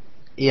ta'ala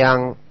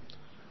yang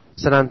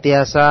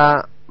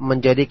senantiasa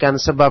menjadikan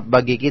sebab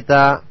bagi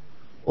kita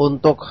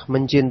untuk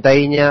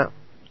mencintainya,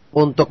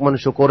 untuk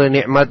mensyukuri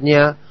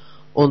nikmatnya,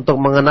 untuk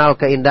mengenal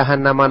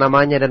keindahan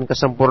nama-namanya dan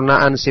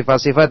kesempurnaan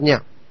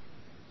sifat-sifatnya.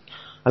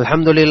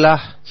 Alhamdulillah,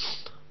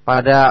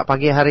 pada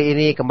pagi hari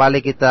ini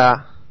kembali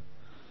kita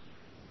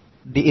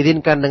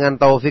diizinkan dengan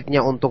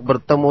taufiknya untuk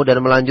bertemu dan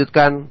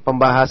melanjutkan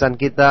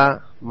pembahasan kita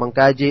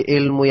mengkaji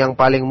ilmu yang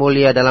paling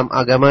mulia dalam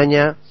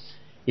agamanya,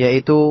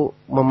 yaitu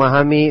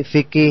memahami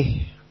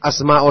fikih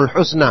Asmaul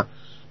Husna,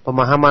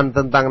 pemahaman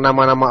tentang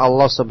nama-nama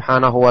Allah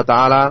subhanahu wa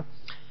ta'ala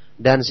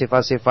dan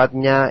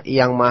sifat-sifatnya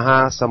yang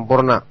maha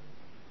sempurna.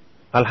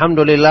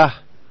 Alhamdulillah,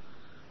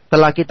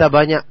 telah kita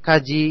banyak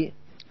kaji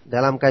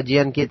dalam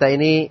kajian kita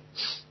ini,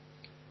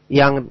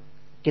 yang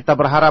kita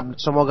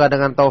berharap semoga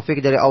dengan taufik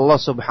dari Allah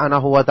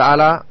subhanahu wa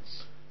ta'ala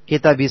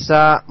kita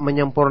bisa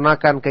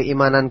menyempurnakan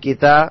keimanan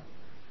kita,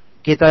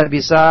 kita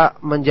bisa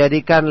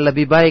menjadikan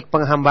lebih baik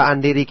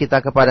penghambaan diri kita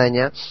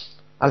kepadanya.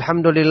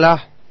 Alhamdulillah,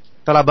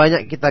 telah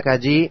banyak kita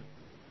kaji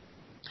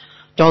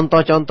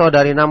contoh-contoh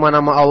dari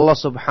nama-nama Allah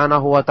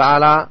subhanahu wa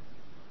ta'ala,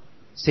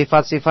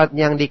 sifat-sifat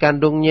yang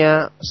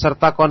dikandungnya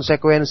serta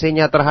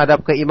konsekuensinya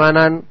terhadap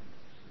keimanan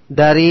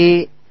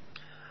dari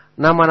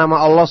nama-nama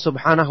Allah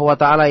Subhanahu wa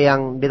taala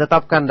yang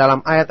ditetapkan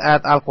dalam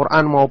ayat-ayat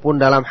Al-Qur'an maupun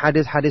dalam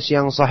hadis-hadis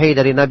yang sahih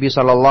dari Nabi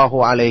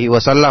sallallahu alaihi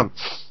wasallam.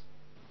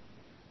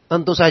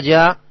 Tentu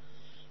saja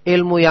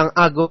ilmu yang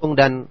agung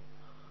dan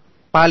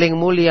paling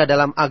mulia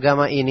dalam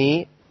agama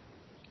ini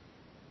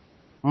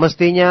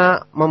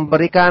mestinya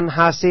memberikan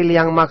hasil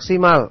yang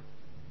maksimal,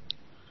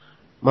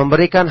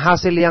 memberikan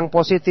hasil yang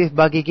positif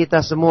bagi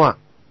kita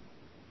semua.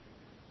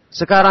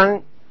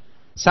 Sekarang,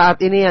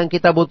 saat ini yang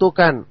kita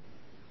butuhkan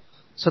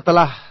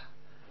setelah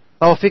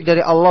taufik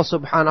dari Allah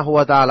Subhanahu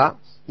wa taala,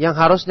 yang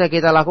harusnya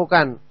kita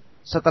lakukan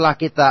setelah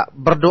kita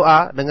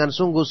berdoa dengan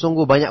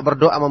sungguh-sungguh banyak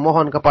berdoa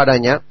memohon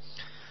kepadanya,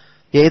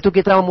 yaitu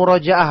kita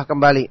memurojaah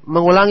kembali,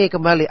 mengulangi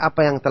kembali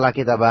apa yang telah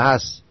kita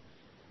bahas.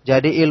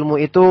 Jadi ilmu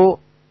itu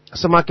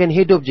semakin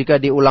hidup jika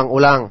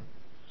diulang-ulang.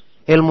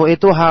 Ilmu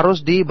itu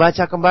harus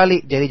dibaca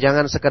kembali. Jadi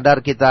jangan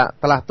sekedar kita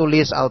telah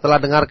tulis atau telah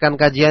dengarkan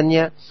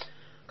kajiannya,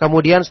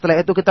 kemudian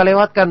setelah itu kita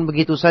lewatkan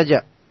begitu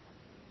saja.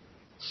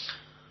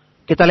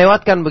 Kita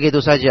lewatkan begitu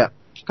saja.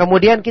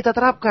 Kemudian kita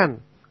terapkan,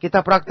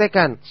 kita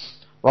praktekkan.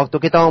 Waktu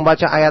kita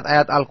membaca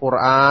ayat-ayat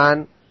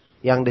Al-Quran,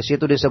 yang di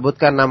situ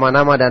disebutkan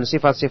nama-nama dan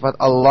sifat-sifat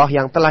Allah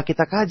yang telah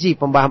kita kaji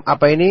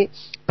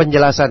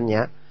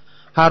penjelasannya,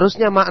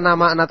 harusnya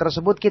makna-makna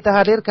tersebut kita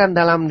hadirkan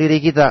dalam diri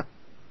kita.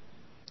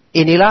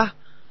 Inilah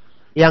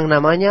yang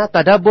namanya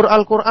tadabbur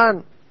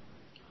Al-Quran,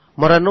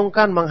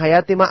 merenungkan,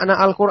 menghayati makna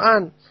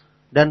Al-Quran,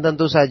 dan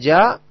tentu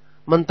saja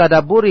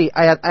mentadaburi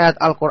ayat-ayat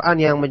Al-Quran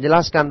yang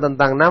menjelaskan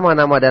tentang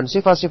nama-nama dan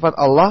sifat-sifat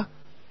Allah.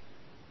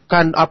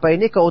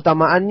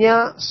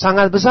 Keutamaannya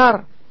sangat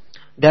besar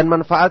dan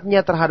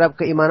manfaatnya terhadap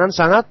keimanan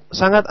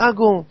sangat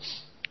agung.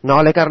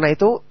 Nah, oleh karena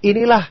itu,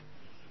 inilah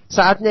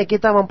saatnya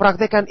kita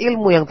mempraktikkan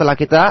ilmu yang telah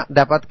kita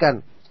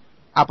dapatkan.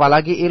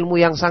 Apalagi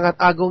ilmu yang sangat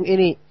agung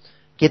ini,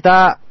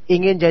 kita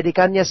ingin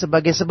jadikannya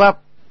sebagai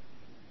sebab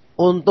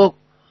untuk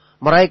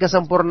meraih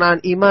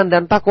kesempurnaan iman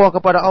dan takwa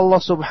kepada Allah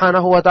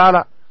Subhanahu wa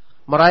taala,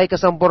 meraih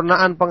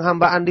kesempurnaan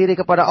penghambaan diri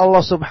kepada Allah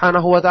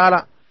Subhanahu wa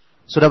taala.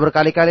 Sudah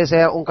berkali-kali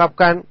saya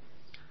ungkapkan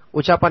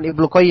ucapan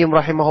Ibnu Qayyim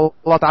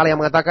rahimahullah ta'ala yang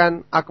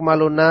mengatakan,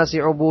 akmalun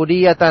nasi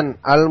ubudiyatan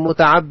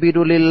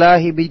al-muta'abbidu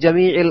lillahi bi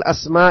jami'il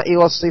asma'i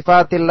was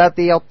sifatil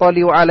lati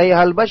yattali'u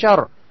 'alaiha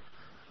al-bashar.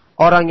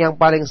 Orang yang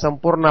paling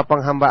sempurna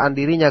penghambaan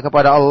dirinya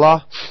kepada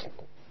Allah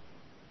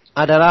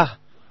adalah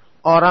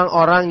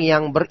orang-orang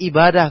yang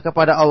beribadah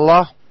kepada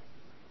Allah.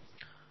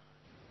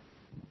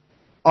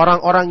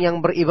 Orang-orang yang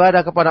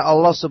beribadah kepada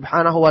Allah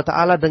Subhanahu wa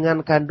ta'ala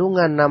dengan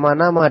kandungan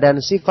nama-nama dan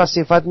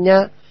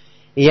sifat-sifatnya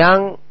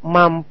yang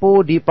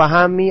mampu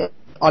dipahami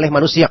oleh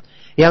manusia,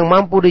 yang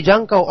mampu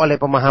dijangkau oleh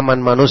pemahaman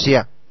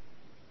manusia.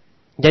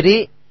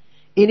 Jadi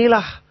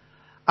inilah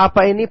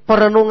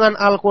perenungan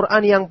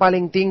Al-Quran yang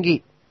paling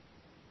tinggi.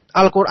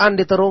 Al-Quran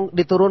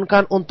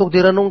diturunkan untuk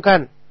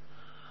direnungkan.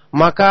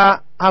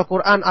 Maka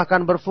Al-Quran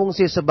akan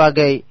berfungsi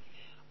sebagai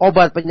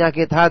obat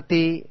penyakit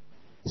hati,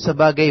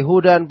 sebagai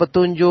hudan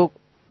petunjuk,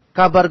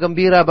 kabar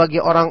gembira bagi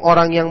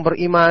orang-orang yang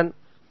beriman,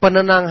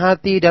 penenang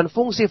hati, dan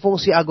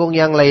fungsi-fungsi agung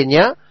yang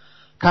lainnya.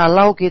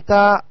 Kalau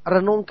kita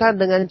renungkan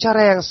dengan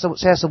cara yang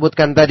saya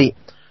sebutkan tadi.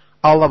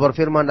 Allah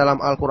berfirman dalam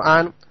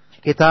Al-Quran,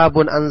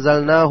 Kitabun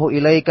anzalnahu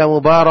ilaika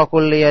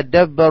mubarakun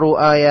liyadabbaru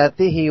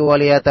ayatihi wa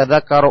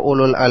liyatadhakkaru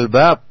ulul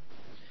albab.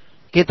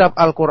 Kitab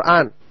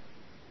Al-Quran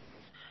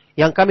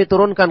yang kami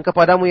turunkan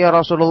kepadamu ya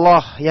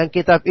Rasulullah, yang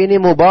kitab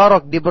ini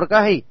mubarak,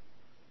 diberkahi,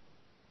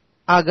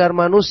 agar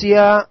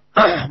manusia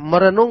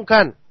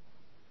merenungkan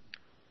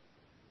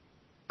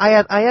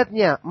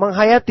ayat-ayatnya,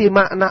 menghayati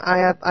makna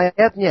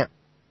ayat-ayatnya,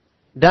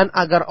 dan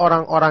agar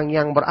orang-orang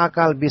yang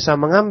berakal bisa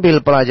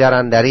mengambil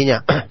pelajaran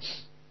darinya.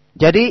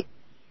 Jadi,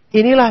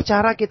 inilah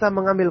cara kita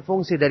mengambil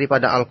fungsi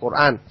daripada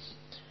Al-Quran.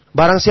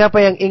 Barang siapa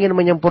yang ingin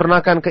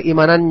menyempurnakan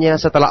keimanannya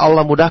setelah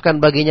Allah mudahkan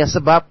baginya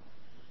sebab,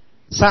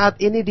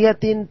 saat ini dia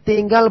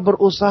tinggal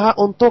berusaha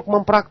untuk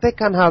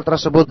mempraktekkan hal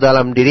tersebut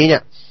dalam dirinya.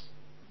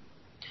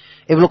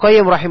 Ibnu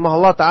Qayyim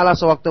rahimahullah ta'ala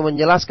sewaktu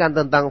menjelaskan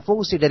tentang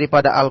fungsi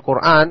daripada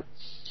Al-Quran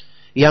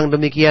yang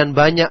demikian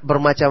banyak,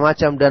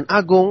 bermacam-macam dan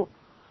agung,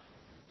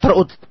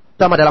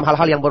 terutama dalam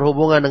hal-hal yang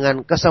berhubungan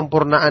dengan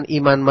kesempurnaan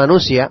iman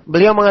manusia,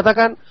 beliau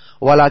mengatakan,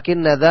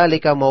 walakinna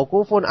dzalika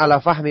mauqufun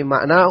ala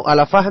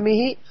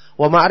fahmihi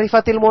wa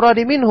ma'rifatil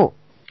muradi minhu.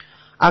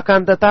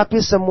 Akan tetapi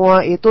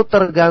semua itu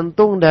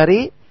tergantung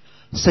dari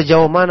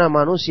sejauh mana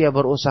manusia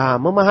berusaha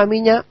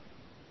memahaminya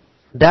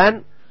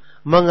dan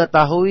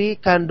mengetahui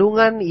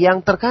kandungan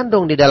yang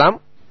terkandung di dalam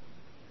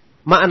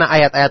makna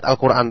ayat-ayat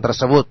Al-Quran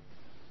tersebut.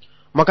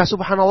 Maka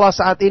subhanallah,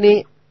 saat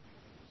ini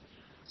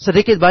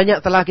sedikit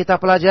banyak telah kita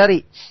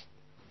pelajari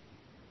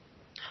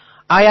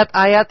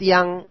ayat-ayat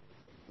yang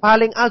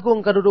paling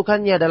agung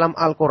kedudukannya dalam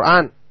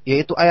Al-Quran,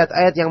 yaitu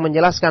ayat-ayat yang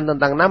menjelaskan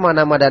tentang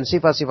nama-nama dan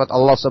sifat-sifat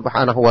Allah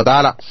Subhanahu wa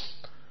ta'ala.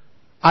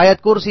 Ayat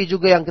kursi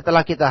juga yang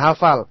telah kita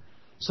hafal,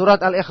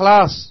 surat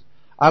Al-Ikhlas,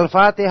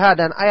 Al-Fatihah,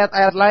 dan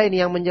ayat-ayat lain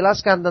yang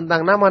menjelaskan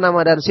tentang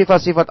nama-nama dan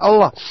sifat-sifat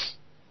Allah.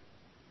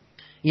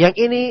 Yang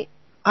ini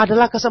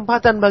adalah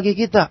kesempatan bagi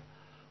kita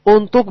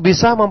untuk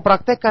bisa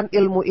mempraktekkan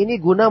ilmu ini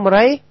guna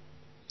meraih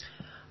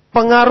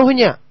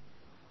pengaruhnya,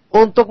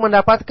 untuk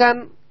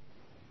mendapatkan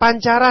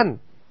pancaran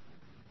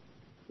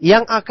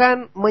yang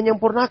akan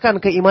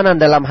menyempurnakan keimanan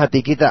dalam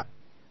hati kita.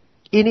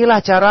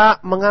 Inilah cara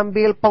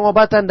mengambil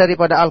pengobatan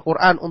daripada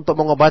Al-Quran untuk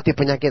mengobati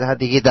penyakit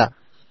hati kita.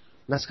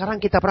 Nah,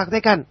 sekarang kita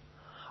praktekkan.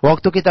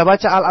 Waktu kita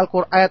baca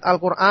ayat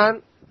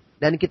Al-Quran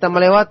dan kita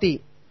melewati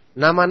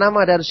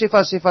nama-nama dan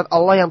sifat-sifat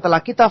Allah yang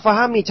telah kita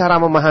fahami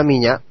cara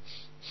memahaminya,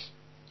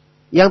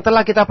 yang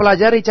telah kita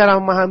pelajari cara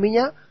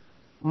memahaminya,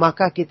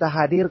 maka kita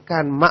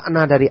hadirkan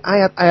makna dari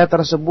ayat-ayat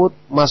tersebut,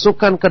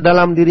 masukkan ke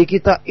dalam diri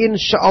kita,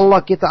 insya Allah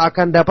kita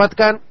akan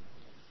dapatkan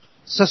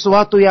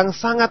sesuatu yang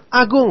sangat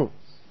agung,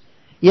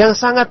 yang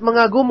sangat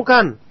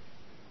mengagumkan,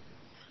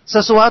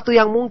 sesuatu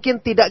yang mungkin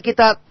tidak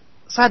kita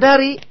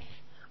sadari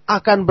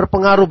akan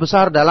berpengaruh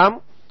besar dalam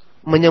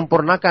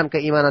menyempurnakan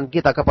keimanan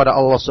kita kepada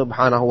Allah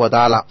Subhanahu wa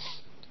taala.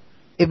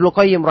 Ibnu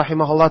Qayyim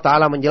rahimahullah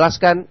taala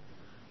menjelaskan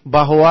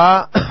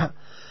bahwa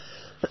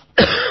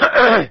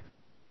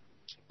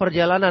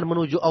perjalanan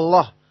menuju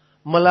Allah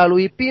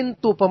melalui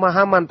pintu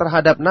pemahaman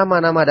terhadap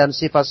nama-nama dan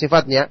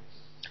sifat-sifatnya,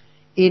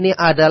 ini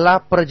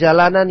adalah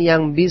perjalanan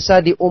yang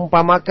bisa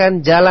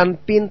diumpamakan jalan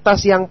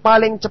pintas yang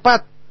paling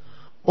cepat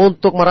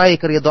untuk meraih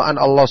keridhaan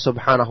Allah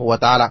Subhanahu wa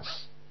taala.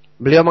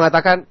 Beliau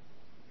mengatakan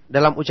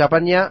dalam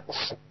ucapannya,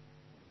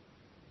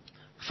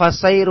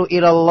 fasairu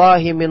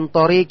ilallahi min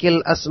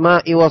tariqil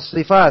asma'i was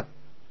sifat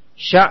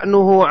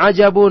sya'nuhu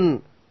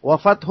ajabun wa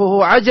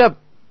fathuhu ajab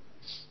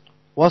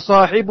wa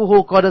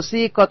sahibuhu qad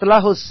siqat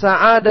lahu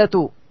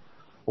sa'adatu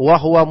wa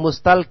huwa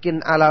mustalkin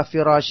ala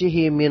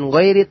firashihi min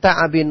ghairi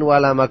ta'abin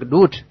wala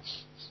magdud.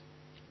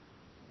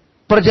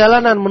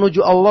 Perjalanan menuju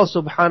Allah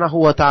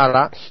Subhanahu wa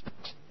taala,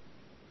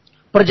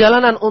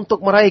 perjalanan untuk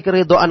meraih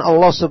keridhaan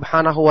Allah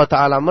Subhanahu wa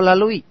taala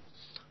melalui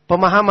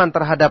pemahaman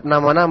terhadap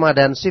nama-nama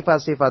dan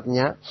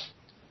sifat-sifatnya,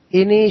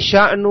 ini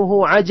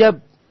sya'nuhu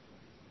ajab.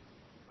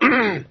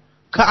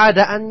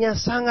 Keadaannya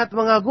sangat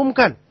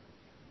mengagumkan.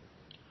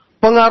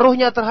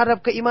 Pengaruhnya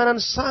terhadap keimanan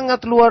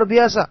sangat luar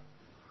biasa.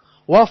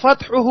 Wa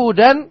fathuhu,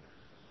 dan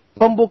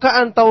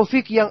pembukaan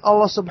taufik yang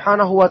Allah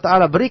Subhanahu wa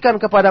taala berikan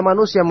kepada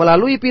manusia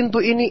melalui pintu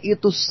ini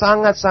itu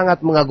sangat-sangat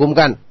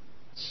mengagumkan.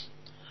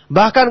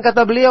 Bahkan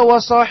kata beliau,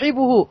 wa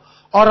sahibuhu,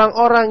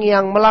 orang-orang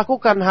yang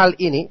melakukan hal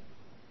ini,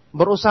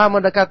 berusaha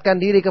mendekatkan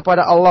diri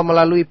kepada Allah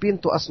melalui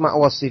pintu asma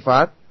wa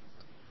sifat,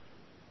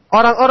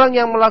 orang-orang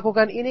yang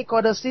melakukan ini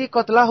qad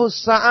siqat lahu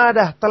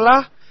sa'adah,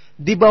 telah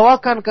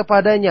dibawakan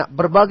kepadanya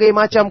berbagai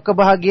macam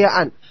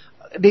kebahagiaan,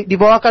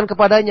 dibawakan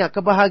kepadanya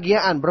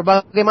kebahagiaan,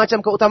 berbagai macam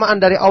keutamaan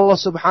dari Allah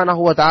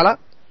Subhanahu wa taala.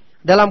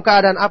 Dalam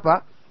keadaan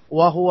apa?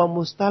 Wa huwa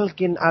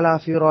mustalkin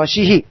ala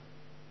firashihi.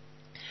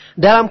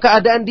 Dalam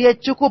keadaan dia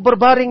cukup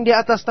berbaring di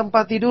atas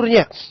tempat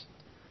tidurnya.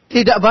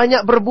 Tidak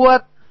banyak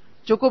berbuat,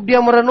 cukup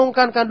dia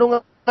merenungkan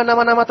kandungan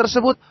nama-nama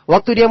tersebut.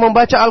 Waktu dia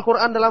membaca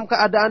Al-Quran dalam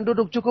keadaan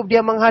duduk, cukup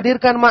dia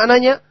menghadirkan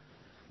maknanya,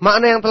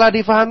 makna yang telah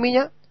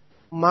difahaminya,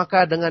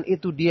 maka dengan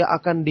itu dia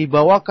akan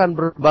dibawakan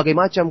berbagai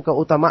macam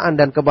keutamaan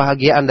dan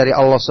kebahagiaan dari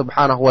Allah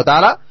Subhanahu wa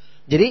taala.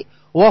 Jadi,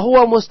 wa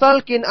huwa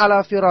mustalkin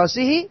ala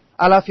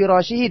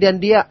firashihi,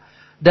 dan dia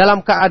dalam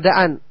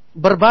keadaan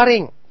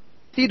berbaring,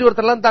 tidur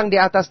terlentang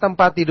di atas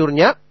tempat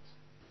tidurnya,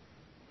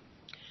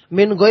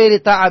 min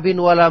ghairi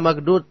ta'abin wala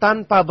magdud,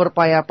 tanpa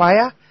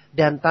berpayah-payah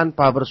dan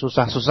tanpa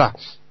bersusah-susah.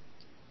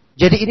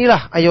 Jadi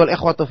inilah ayyuhal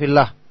ikhwatu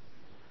fillah,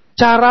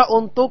 cara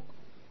untuk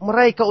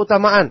meraih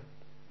keutamaan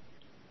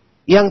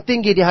yang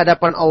tinggi di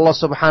hadapan Allah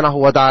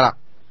Subhanahu wa taala.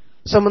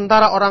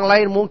 Sementara orang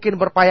lain mungkin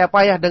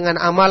berpayah-payah dengan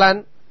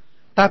amalan,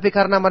 tapi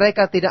karena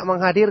mereka tidak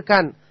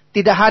menghadirkan,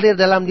 tidak hadir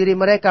dalam diri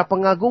mereka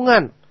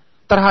pengagungan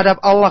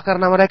terhadap Allah,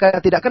 karena mereka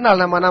tidak kenal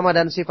nama-nama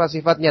dan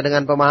sifat-sifatnya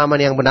dengan pemahaman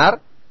yang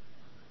benar,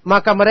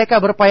 maka mereka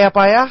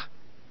berpayah-payah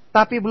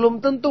tapi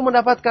belum tentu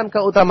mendapatkan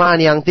keutamaan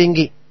yang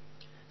tinggi.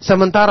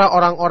 Sementara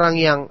orang-orang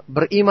yang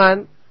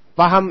beriman,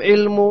 paham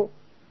ilmu,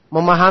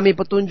 memahami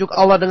petunjuk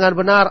Allah dengan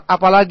benar,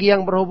 apalagi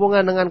yang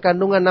berhubungan dengan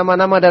kandungan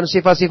nama-nama dan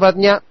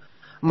sifat-sifatnya,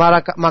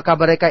 maka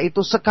mereka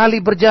itu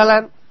sekali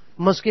berjalan,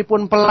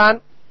 meskipun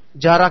pelan,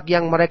 jarak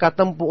yang mereka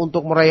tempuh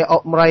untuk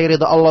meraih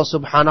ridha Allah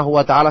Subhanahu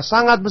wa taala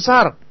sangat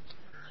besar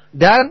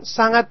dan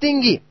sangat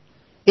tinggi.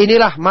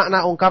 Inilah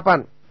makna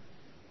ungkapan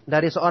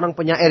dari seorang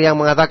penyair yang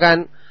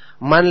mengatakan,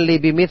 man li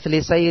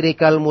bimithli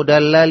sayrikal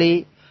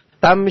mudallali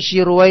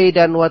tamshi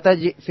ruwaidan wa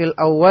taji fil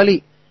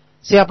awwali.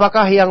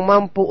 Siapakah yang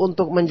mampu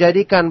untuk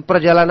menjadikan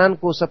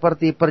perjalananku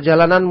seperti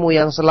perjalananmu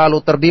yang selalu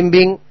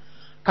terbimbing?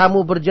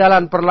 Kamu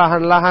berjalan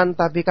perlahan-lahan,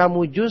 tapi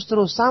kamu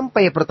justru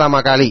sampai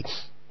pertama kali.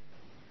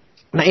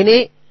 Nah,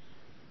 ini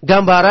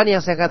gambaran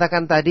yang saya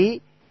katakan tadi,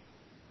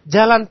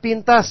 jalan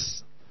pintas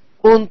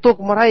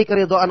untuk meraih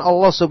keridhaan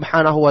Allah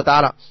Subhanahu wa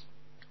taala,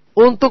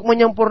 untuk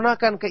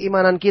menyempurnakan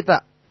keimanan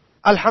kita.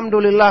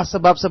 Alhamdulillah,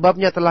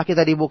 sebab-sebabnya telah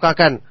kita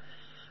dibukakan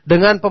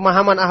dengan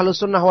pemahaman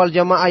Ahlus Sunnah wal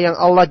Jamaah yang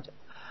Allah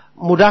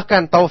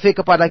mudahkan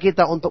taufik kepada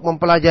kita untuk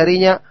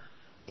mempelajarinya.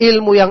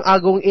 Ilmu yang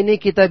agung ini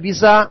kita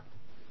bisa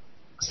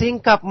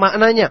singkap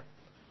maknanya,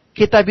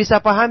 kita bisa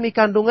pahami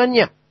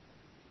kandungannya,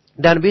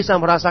 dan bisa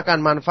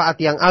merasakan manfaat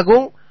yang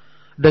agung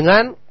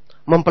dengan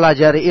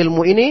mempelajari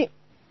ilmu ini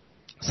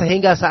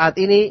Sehingga saat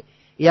ini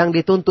yang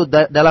dituntut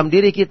dalam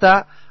diri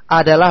kita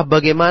adalah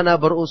bagaimana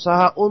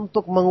berusaha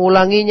untuk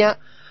mengulanginya,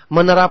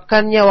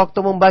 menerapkannya waktu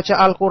membaca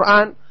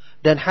Al-Quran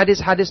dan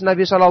hadis-hadis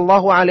Nabi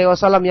Shallallahu Alaihi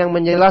Wasallam yang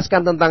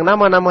menjelaskan tentang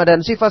nama-nama dan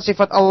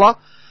sifat-sifat Allah.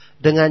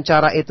 Dengan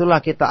cara itulah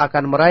kita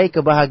akan meraih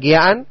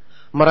kebahagiaan,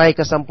 meraih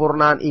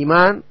kesempurnaan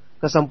iman,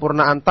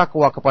 kesempurnaan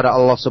takwa kepada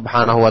Allah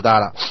Subhanahu Wa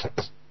Taala.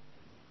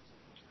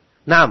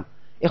 Naam,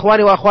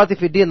 ikhwani wa akhwati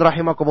fiddin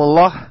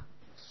rahimakumullah.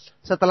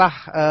 Setelah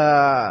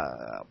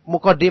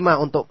mukaddimah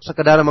untuk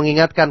sekedar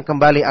mengingatkan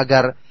kembali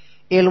agar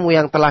ilmu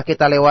yang telah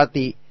kita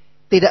lewati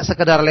tidak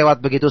sekedar lewat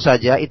begitu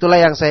saja. Itulah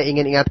yang saya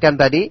ingin ingatkan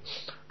tadi.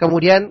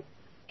 Kemudian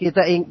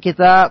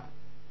kita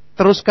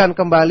teruskan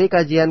kembali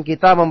kajian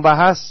kita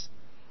membahas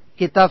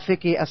kitab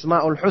Fiqih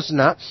Asmaul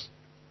Husna.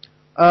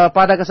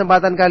 Pada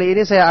kesempatan kali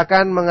ini saya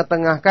akan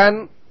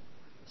mengetengahkan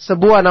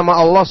sebuah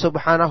nama Allah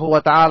Subhanahu wa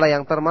taala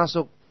yang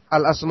termasuk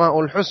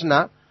Al-Asmaul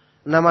Husna,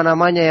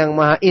 nama-namanya yang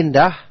maha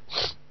indah,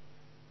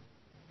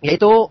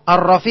 yaitu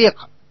Ar-Rafiq.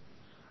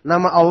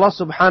 Nama Allah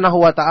Subhanahu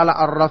wa taala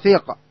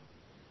Ar-Rafiq,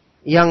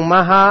 yang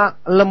maha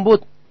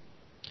lembut,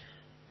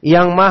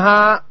 yang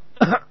maha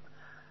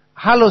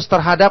halus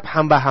terhadap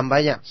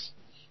hamba-hambanya.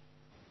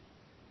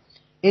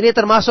 Ini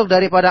termasuk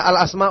daripada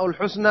Al-Asmaul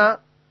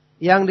Husna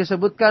yang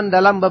disebutkan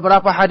dalam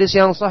beberapa hadis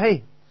yang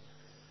sahih.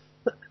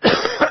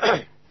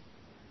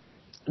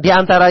 Di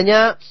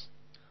antaranya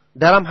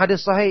dalam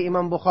hadis sahih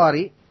Imam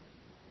Bukhari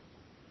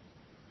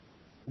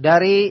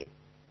dari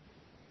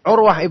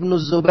Urwah ibnu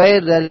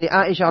Zubair dari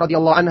Aisyah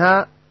radhiyallahu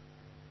anha,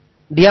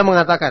 dia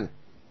mengatakan,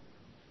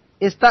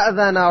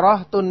 "Ista'dzana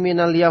rahtun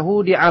minal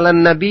yahudi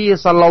 'alan nabiy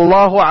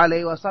sallallahu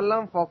alaihi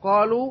wasallam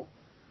faqalu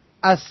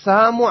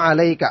assalamu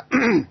alayka."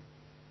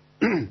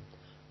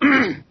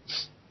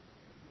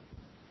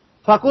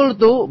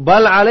 Fakultu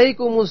bal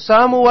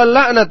alaikumussamu wal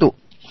la'natu.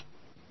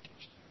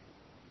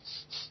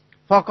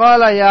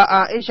 Faqala ya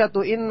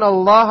Aisyatu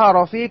innallaha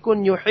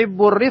rafiqun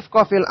yuhibbur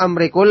rifqa fil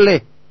amri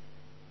kullih.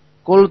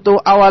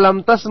 Qultu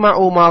awalam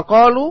tasma'u ma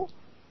qalu?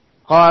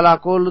 Qala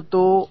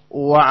qultu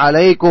wa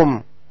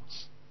alaikum.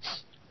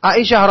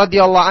 Aisyah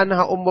radhiyallahu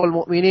anha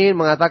ummul mukminin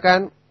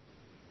mengatakan,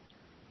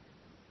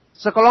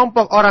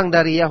 sekelompok orang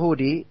dari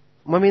Yahudi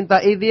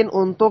meminta izin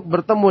untuk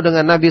bertemu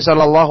dengan Nabi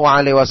sallallahu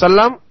alaihi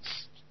wasallam.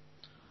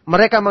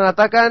 Mereka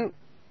mengatakan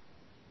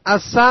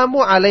assalamu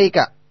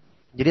alayka.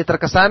 Jadi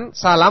terkesan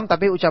salam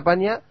tapi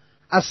ucapannya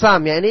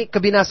assam, yakni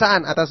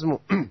kebinasaan atasmu.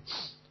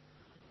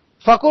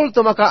 Fakultu,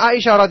 maka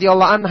Aisyah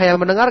radhiyallahu anha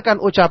yang mendengarkan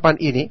ucapan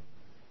ini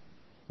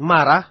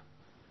marah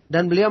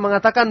dan beliau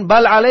mengatakan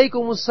bal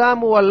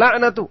alaikumussamu wal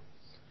la'natu.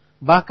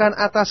 Bahkan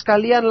atas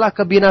kalianlah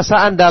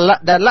kebinasaan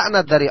dan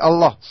laknat dari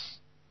Allah.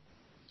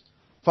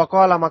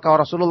 Faqala, maka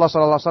Rasulullah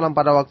sallallahu alaihi wasallam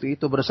pada waktu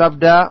itu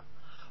bersabda,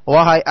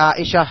 wahai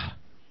Aisyah,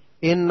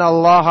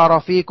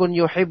 innallaha rafiqun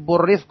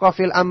yuhibbur rifqa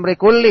fil amri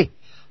kullih.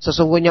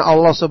 Sesungguhnya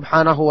Allah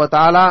Subhanahu wa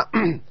taala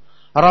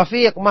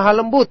Rafiq, maha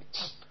lembut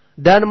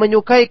dan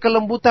menyukai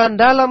kelembutan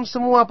dalam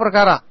semua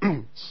perkara.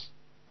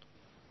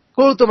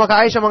 Qultu,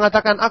 maka Aisyah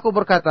mengatakan, aku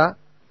berkata,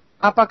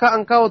 apakah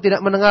engkau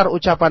tidak mendengar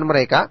ucapan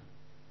mereka?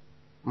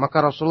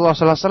 Maka Rasulullah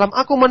sallallahu alaihi wasallam,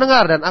 aku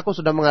mendengar dan aku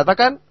sudah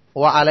mengatakan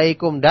wa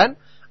alaikum,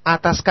 dan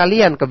atas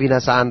kalian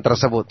kebinasaan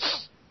tersebut.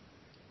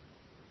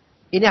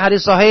 Ini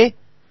hadis sahih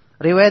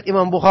riwayat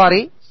Imam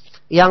Bukhari.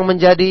 Yang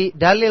menjadi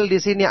dalil di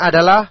sini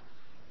adalah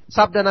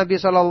sabda Nabi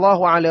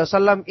sallallahu alaihi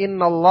wasallam,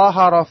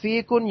 innallaha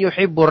rafiqun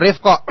yuhibbur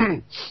rifqa.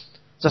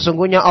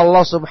 Sesungguhnya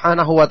Allah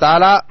Subhanahu wa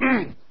taala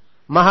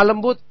maha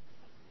lembut,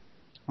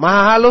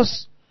 maha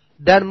halus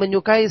dan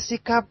menyukai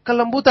sikap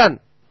kelembutan.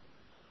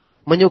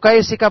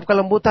 Menyukai sikap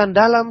kelembutan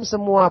dalam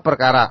semua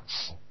perkara.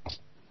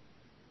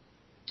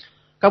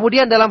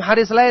 Kemudian dalam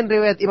hadis lain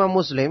riwayat Imam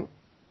Muslim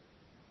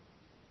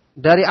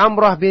dari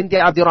Amrah binti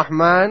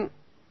Abdurrahman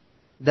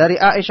dari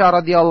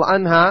Aisyah radhiyallahu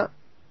anha,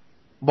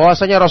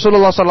 bahwasanya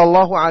Rasulullah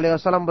sallallahu alaihi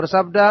wasallam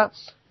bersabda,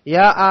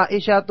 ya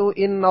Aisyatu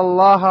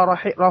innallaha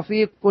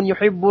rafiqun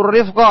yuhibbur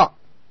rifqa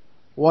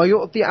wa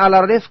yu'ti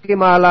 'ala rifqi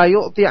ma la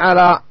yu'ti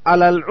 'ala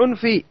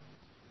al-'unfi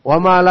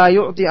wa ma la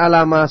yu'ti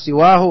 'ala ma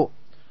siwahu.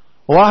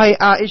 Wahai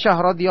Aisyah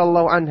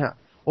radhiyallahu anha,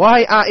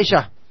 wahai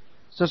Aisyah,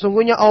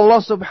 sesungguhnya Allah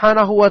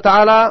Subhanahu wa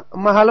taala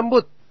maha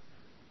lembut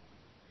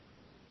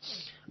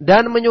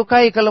dan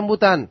menyukai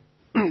kelembutan.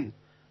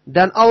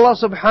 Dan Allah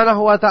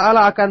Subhanahu wa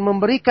taala akan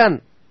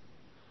memberikan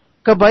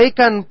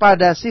kebaikan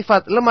pada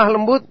sifat lemah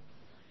lembut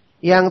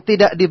yang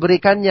tidak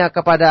diberikannya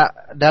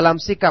kepada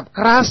dalam sikap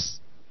keras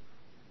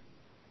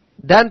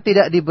dan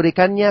tidak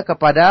diberikannya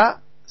kepada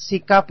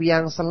sikap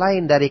yang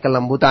selain dari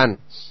kelembutan.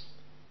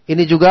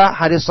 Ini juga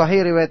hadis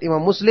sahih riwayat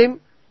Imam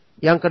Muslim.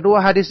 Yang kedua,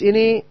 hadis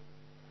ini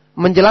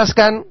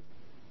menjelaskan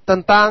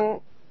tentang,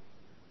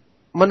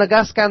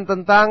 menegaskan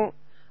tentang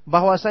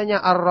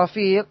bahwasanya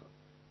Ar-Rafiq,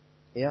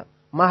 ya,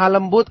 maha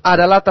lembut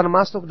adalah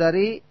termasuk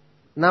dari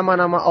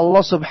nama-nama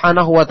Allah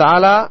Subhanahu wa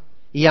taala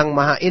yang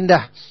maha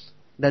indah.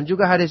 Dan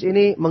juga hadis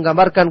ini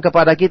menggambarkan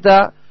kepada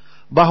kita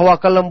bahwa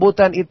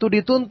kelembutan itu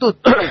dituntut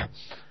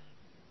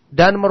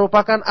dan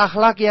merupakan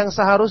akhlak yang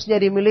seharusnya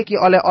dimiliki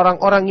oleh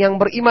orang-orang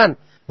yang beriman,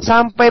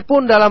 Sampai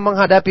pun dalam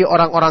menghadapi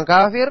orang-orang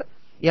kafir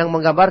yang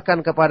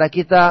menggambarkan kepada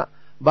kita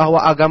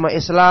bahwa agama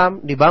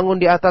Islam dibangun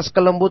di atas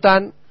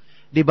kelembutan,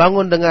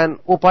 dibangun dengan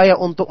upaya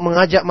untuk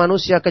mengajak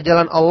manusia ke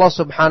jalan Allah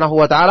Subhanahu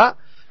wa taala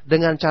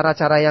dengan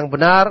cara-cara yang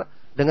benar,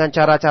 dengan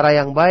cara-cara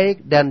yang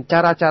baik dan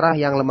cara-cara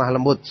yang lemah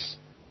lembut.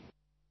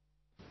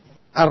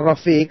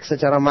 Ar-Rafiq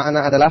secara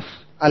makna adalah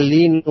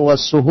al-lin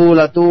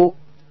was-suhulatu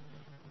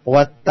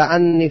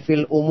wat-ta'anni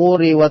fil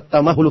umuri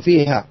wat-tamahul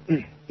fiha.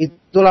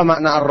 Itulah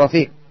makna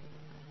Ar-Rafiq.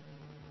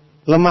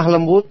 Lemah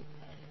lembut,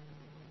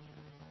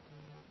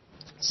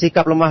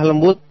 sikap lemah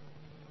lembut,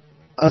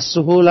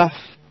 as-suhulah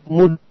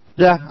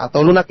mudah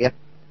atau lunak ya.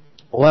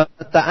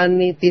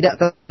 Wat-ta'anni tidak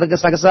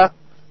tergesa-gesa,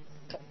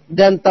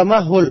 dan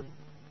tamahul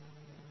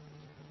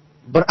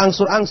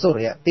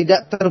berangsur-angsur ya,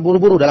 tidak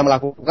terburu-buru dalam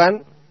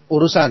melakukan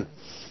urusan.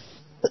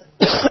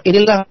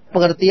 Inilah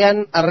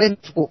pengertian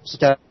ar-rifqu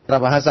secara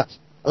bahasa.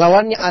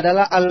 Lawannya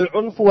adalah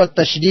al-unfu wa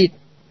tasydid,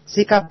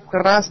 sikap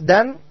keras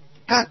dan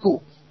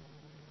kaku.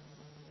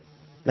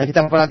 Nah,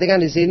 kita perhatikan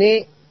di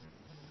sini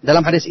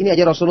dalam hadis ini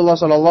aja Rasulullah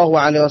Shallallahu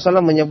Alaihi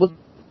Wasallam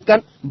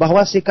menyebutkan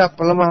bahwa sikap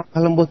lemah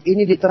lembut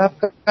ini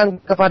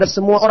diterapkan kepada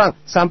semua orang,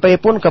 sampai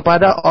pun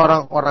kepada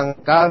orang-orang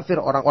kafir,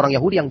 orang-orang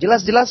Yahudi yang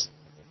jelas-jelas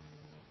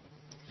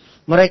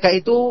mereka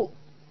itu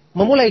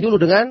memulai dulu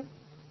dengan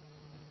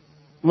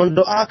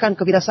mendoakan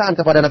kebinasaan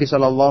kepada Nabi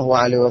Shallallahu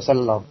Alaihi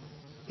Wasallam.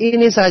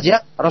 Ini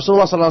saja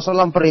Rasulullah Sallallahu Alaihi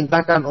Wasallam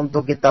perintahkan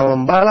untuk kita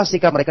membalas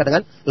sikap mereka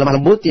dengan lemah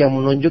lembut yang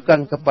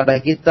menunjukkan kepada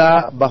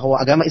kita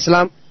bahwa agama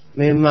Islam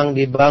memang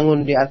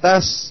dibangun di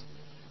atas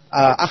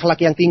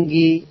akhlak yang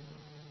tinggi,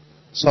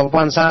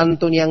 sopan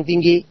santun yang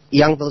tinggi,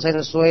 yang tentu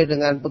saja sesuai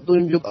dengan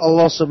petunjuk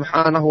Allah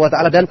Subhanahu Wa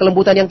Taala dan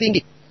kelembutan yang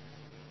tinggi.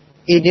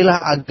 Inilah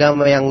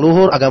agama yang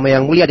luhur, agama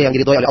yang mulia yang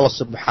diridhoi oleh Allah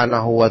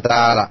Subhanahu Wa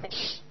Taala.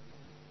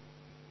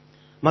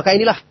 Maka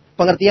inilah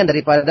pengertian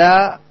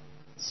daripada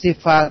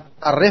sifat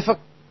ar-rifq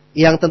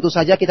yang tentu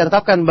saja kita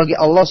tetapkan bagi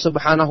Allah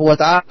Subhanahu wa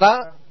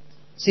taala.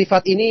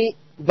 Sifat ini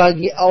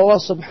bagi Allah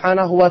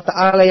Subhanahu wa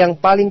taala yang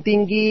paling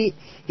tinggi,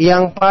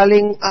 yang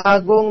paling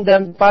agung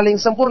dan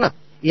paling sempurna,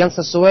 yang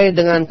sesuai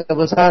dengan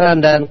kebesaran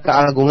dan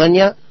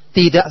keagungannya,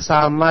 tidak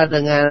sama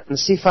dengan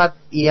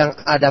sifat yang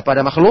ada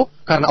pada makhluk,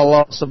 karena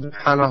Allah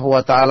Subhanahu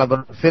wa taala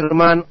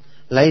berfirman,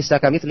 "Laisa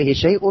kamitslihi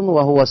syai'un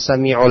wa huwas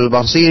samiul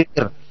basir."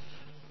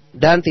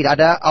 Dan tidak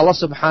ada, Allah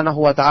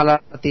Subhanahu wa taala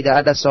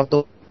tidak ada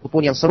sesuatu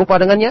pun yang serupa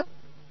dengannya,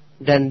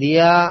 dan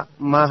dia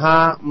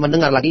maha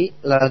mendengar lagi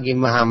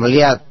maha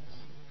melihat.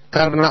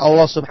 Karena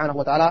Allah Subhanahu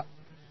wa taala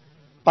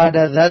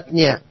pada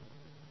zatnya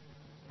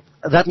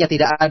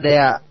tidak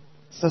ada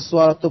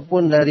sesuatu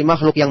pun dari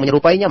makhluk yang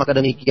menyerupainya, maka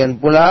demikian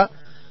pula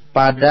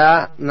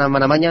pada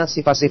nama-namanya,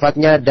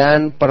 sifat-sifatnya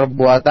dan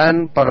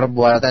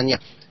perbuatan-perbuatannya.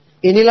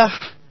 Inilah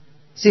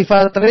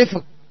sifat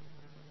rifq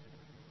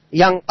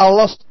yang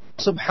Allah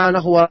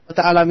Subhanahu wa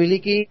ta'ala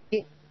miliki,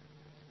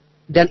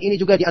 dan ini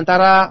juga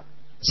diantara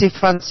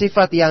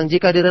sifat-sifat yang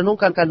jika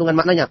direnungkan kandungan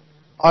maknanya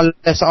oleh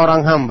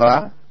seorang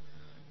hamba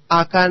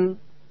akan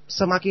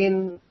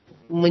semakin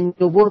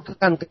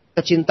menyuburkan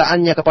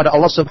kecintaannya kepada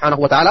Allah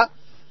Subhanahu wa ta'ala,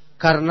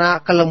 karena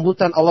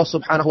kelembutan Allah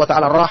Subhanahu wa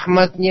ta'ala,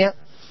 rahmatnya,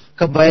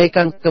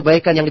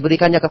 kebaikan-kebaikan yang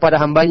diberikannya kepada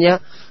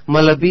hambanya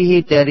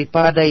melebihi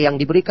daripada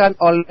yang diberikan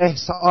oleh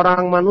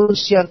seorang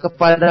manusia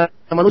kepada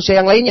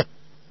manusia yang lainnya.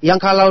 Yang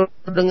kalau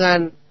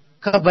dengan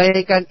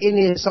kebaikan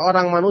ini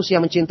seorang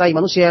manusia mencintai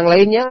manusia yang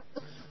lainnya,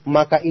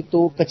 maka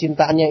itu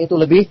kecintaannya itu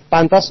lebih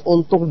pantas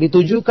untuk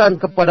ditujukan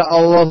kepada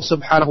Allah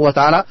Subhanahu wa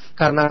taala,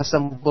 karena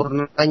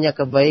sempurnanya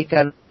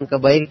kebaikan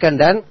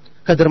dan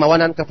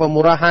kedermawanan,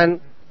 kepemurahan,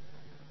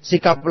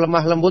 sikap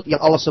lemah lembut yang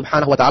Allah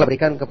Subhanahu wa taala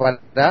berikan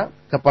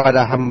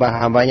kepada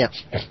hamba-hambanya.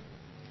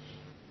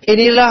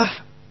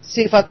 Inilah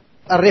sifat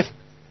ar-rifq.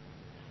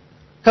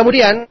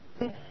 Kemudian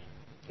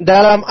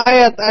dalam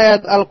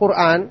ayat-ayat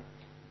Al-Qur'an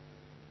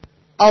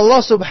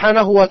Allah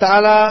Subhanahu wa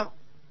taala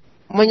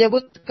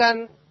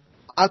menyebutkan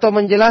atau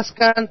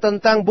menjelaskan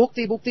tentang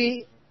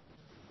bukti-bukti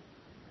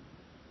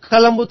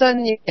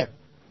kelembutannya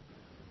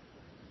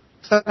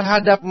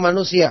terhadap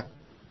manusia.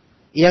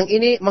 Yang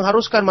ini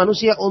mengharuskan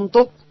manusia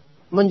untuk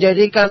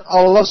menjadikan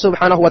Allah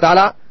Subhanahu wa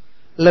taala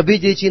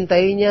lebih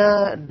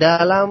dicintainya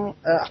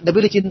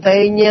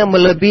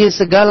melebihi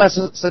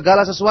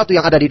segala sesuatu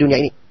yang ada di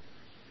dunia ini.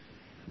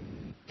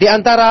 Di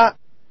antara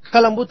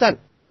kelembutan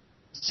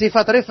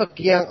sifat rifq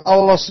yang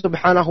Allah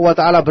Subhanahu wa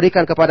taala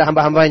berikan kepada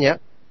hamba-hambanya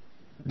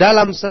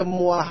dalam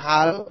semua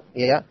hal,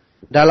 ya,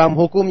 dalam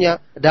hukumnya,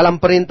 dalam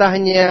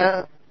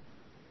perintahnya,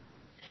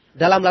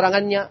 dalam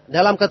larangannya,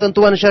 dalam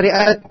ketentuan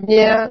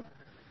syariatnya,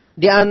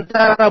 di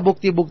antara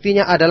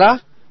bukti-buktinya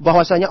adalah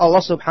bahwasanya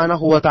Allah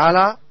Subhanahu wa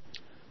taala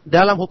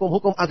dalam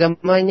hukum-hukum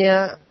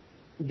agamanya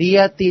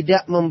dia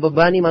tidak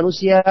membebani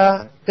manusia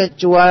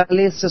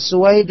kecuali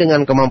sesuai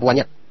dengan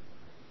kemampuannya.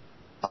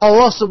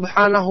 Allah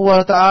Subhanahu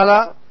wa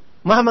taala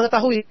Maha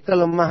mengetahui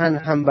kelemahan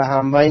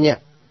hamba-hambanya.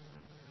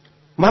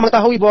 Maha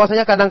mengetahui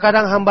bahwasanya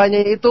kadang-kadang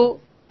hambanya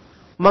itu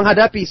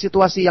menghadapi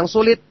situasi yang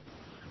sulit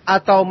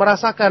atau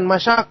merasakan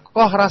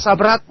masyaqqah, rasa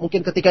berat,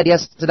 mungkin ketika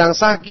dia sedang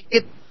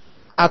sakit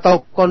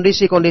atau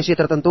kondisi-kondisi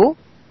tertentu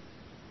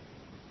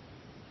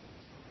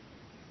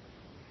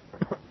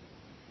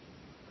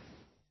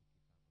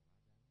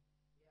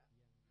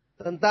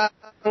tentang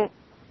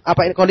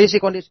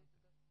kondisi-kondisi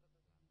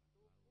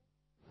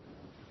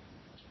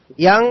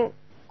yang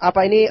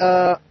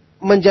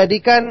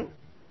menjadikan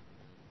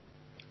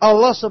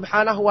Allah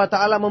Subhanahu wa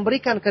taala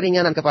memberikan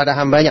keringanan kepada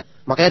hambanya.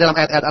 Makanya dalam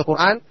ayat-ayat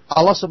Al-Qur'an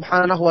Allah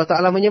Subhanahu wa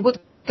taala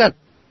menyebutkan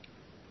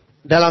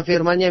dalam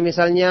firman-Nya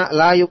misalnya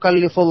la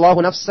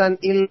yukallifullahu nafsan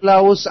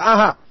illa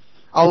wus'aha.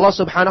 Allah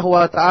Subhanahu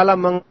wa taala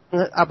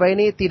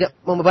tidak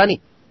membebani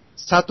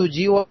satu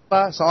jiwa,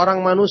 seorang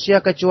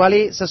manusia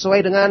kecuali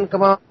sesuai dengan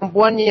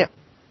kemampuannya.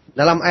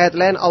 Dalam ayat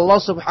lain Allah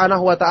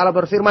Subhanahu wa taala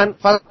berfirman,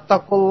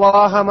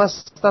 "Fattaqullaha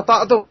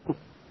mastata'tum."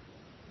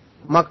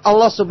 Maka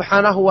Allah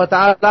Subhanahu wa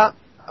taala,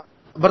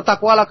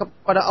 bertakwalah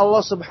kepada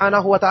Allah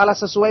Subhanahu wa taala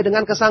sesuai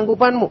dengan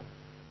kesanggupanmu,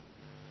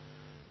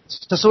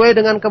 sesuai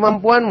dengan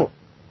kemampuanmu.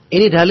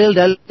 Ini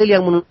dalil-dalil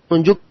yang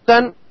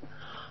menunjukkan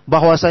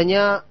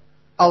bahwasanya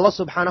Allah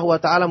Subhanahu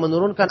wa taala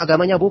menurunkan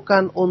agamanya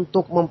bukan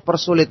untuk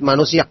mempersulit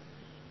manusia.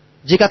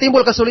 Jika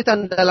timbul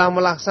kesulitan dalam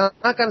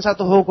melaksanakan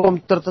satu hukum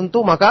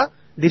tertentu, maka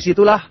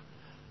disitulah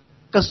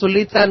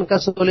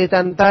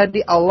kesulitan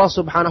tadi Allah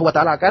Subhanahu wa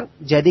taala akan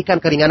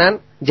jadikan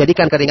keringanan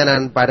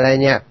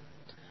padanya.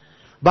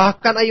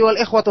 Bahkan ayyuhal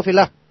ikhwatu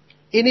fillah,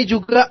 ini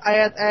juga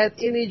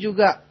ayat-ayat ini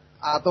juga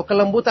atau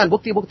kelembutan,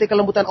 bukti-bukti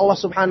kelembutan Allah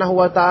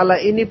Subhanahu wa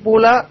taala ini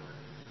pula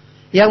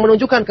yang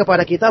menunjukkan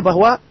kepada kita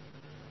bahwa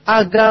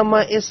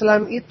agama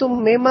Islam itu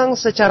memang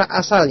secara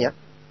asalnya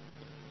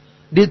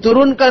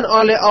diturunkan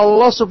oleh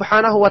Allah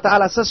Subhanahu wa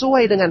taala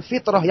sesuai dengan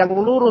fitrah yang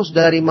lurus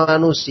dari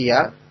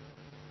manusia,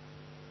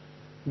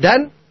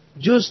 dan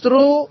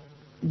justru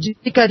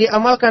jika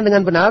diamalkan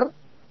dengan benar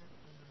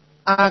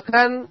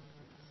akan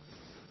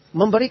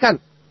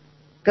memberikan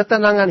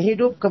ketenangan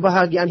hidup,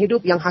 kebahagiaan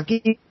hidup yang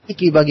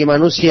hakiki bagi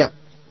manusia.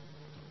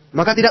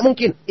 Maka tidak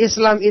mungkin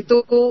Islam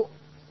itu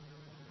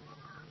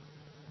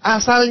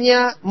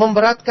asalnya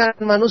memberatkan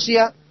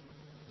manusia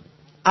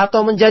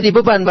atau menjadi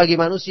beban bagi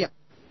manusia.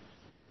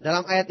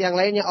 Dalam ayat yang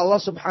lainnya Allah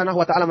Subhanahu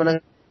wa taala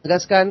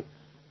menegaskan,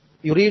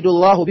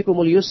 yuridullahu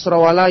bikumul yusra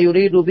wa la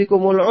yuridu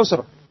bikumul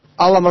usra.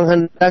 Allah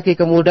menghendaki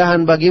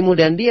kemudahan bagimu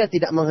dan Dia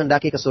tidak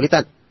menghendaki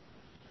kesulitan.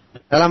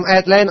 Dalam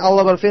ayat lain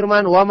Allah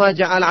berfirman, "Wa ma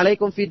ja'ala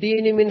 'alaikum fid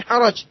dini min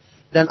haraj."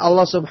 Dan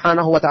Allah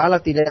Subhanahu wa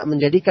taala tidak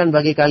menjadikan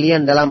bagi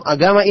kalian dalam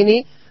agama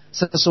ini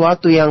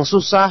sesuatu yang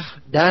susah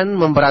dan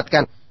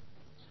memberatkan.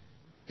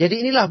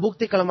 Jadi inilah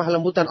bukti kelemah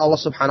lembutan Allah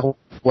Subhanahu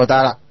wa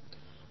taala.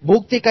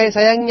 Bukti kasih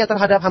sayangnya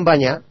terhadap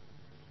hambanya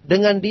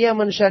dengan Dia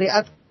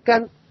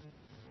mensyariatkan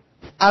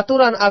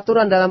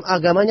aturan-aturan dalam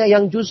agamanya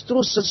yang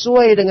justru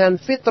sesuai dengan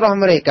fitrah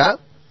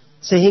mereka,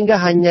 sehingga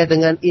hanya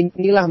dengan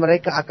inilah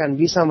mereka akan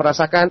bisa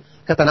merasakan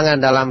ketenangan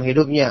dalam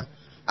hidupnya.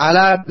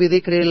 Ala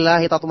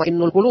bidzikrillahi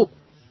tatma'innul qulub.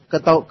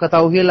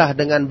 Ketahuilah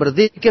dengan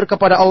berzikir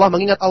kepada Allah,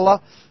 mengingat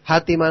Allah,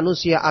 hati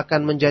manusia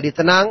akan menjadi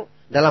tenang.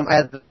 Dalam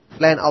ayat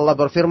lain Allah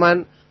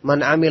berfirman, "Man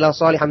 'amila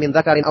shalihan min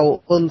dzakarin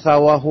aw untha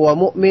wa huwa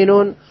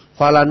mu'minun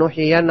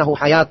falanuhyiyannahu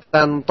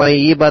hayatan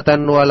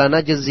thayyibatan wa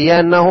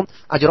lanajziyannahum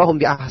ajrahum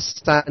bi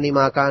ahsani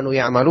ma kanu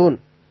ya'malun."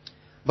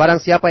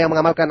 Barang siapa yang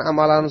mengamalkan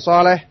amalan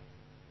soleh,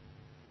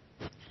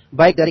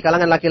 baik dari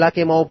kalangan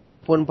laki-laki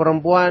maupun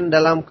perempuan,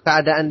 dalam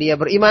keadaan dia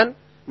beriman,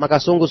 maka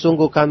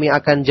sungguh-sungguh kami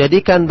akan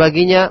jadikan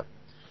baginya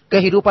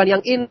kehidupan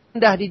yang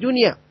indah di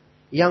dunia,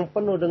 yang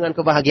penuh dengan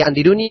kebahagiaan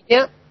di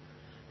dunia,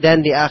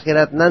 dan di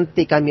akhirat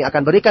nanti kami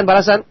akan berikan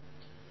balasan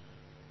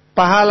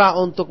pahala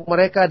untuk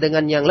mereka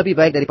dengan yang lebih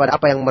baik daripada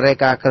apa yang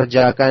mereka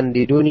kerjakan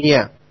di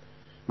dunia.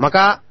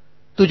 Maka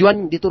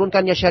tujuan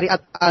diturunkannya syariat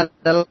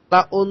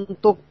adalah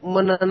untuk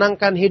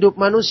menenangkan hidup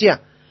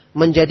manusia,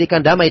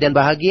 menjadikan damai dan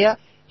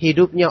bahagia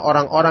hidupnya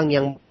orang-orang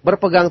yang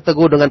berpegang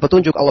teguh dengan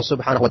petunjuk Allah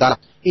Subhanahu wa taala.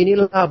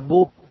 Inilah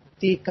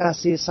bukti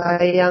kasih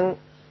sayang,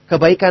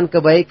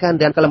 kebaikan-kebaikan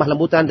dan kelemah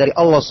lembutan dari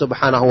Allah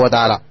Subhanahu wa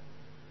taala.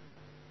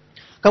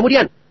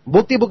 Kemudian,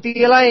 bukti-bukti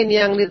lain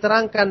yang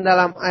diterangkan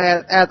dalam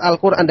ayat-ayat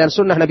Al-Qur'an dan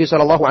sunnah Nabi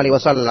sallallahu alaihi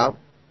wasallam,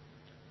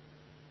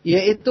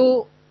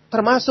 yaitu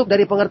termasuk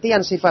dari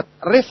pengertian sifat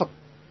Rafiq,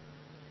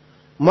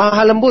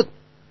 maha lembut,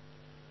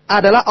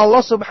 adalah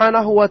Allah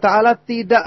Subhanahu wa taala tidak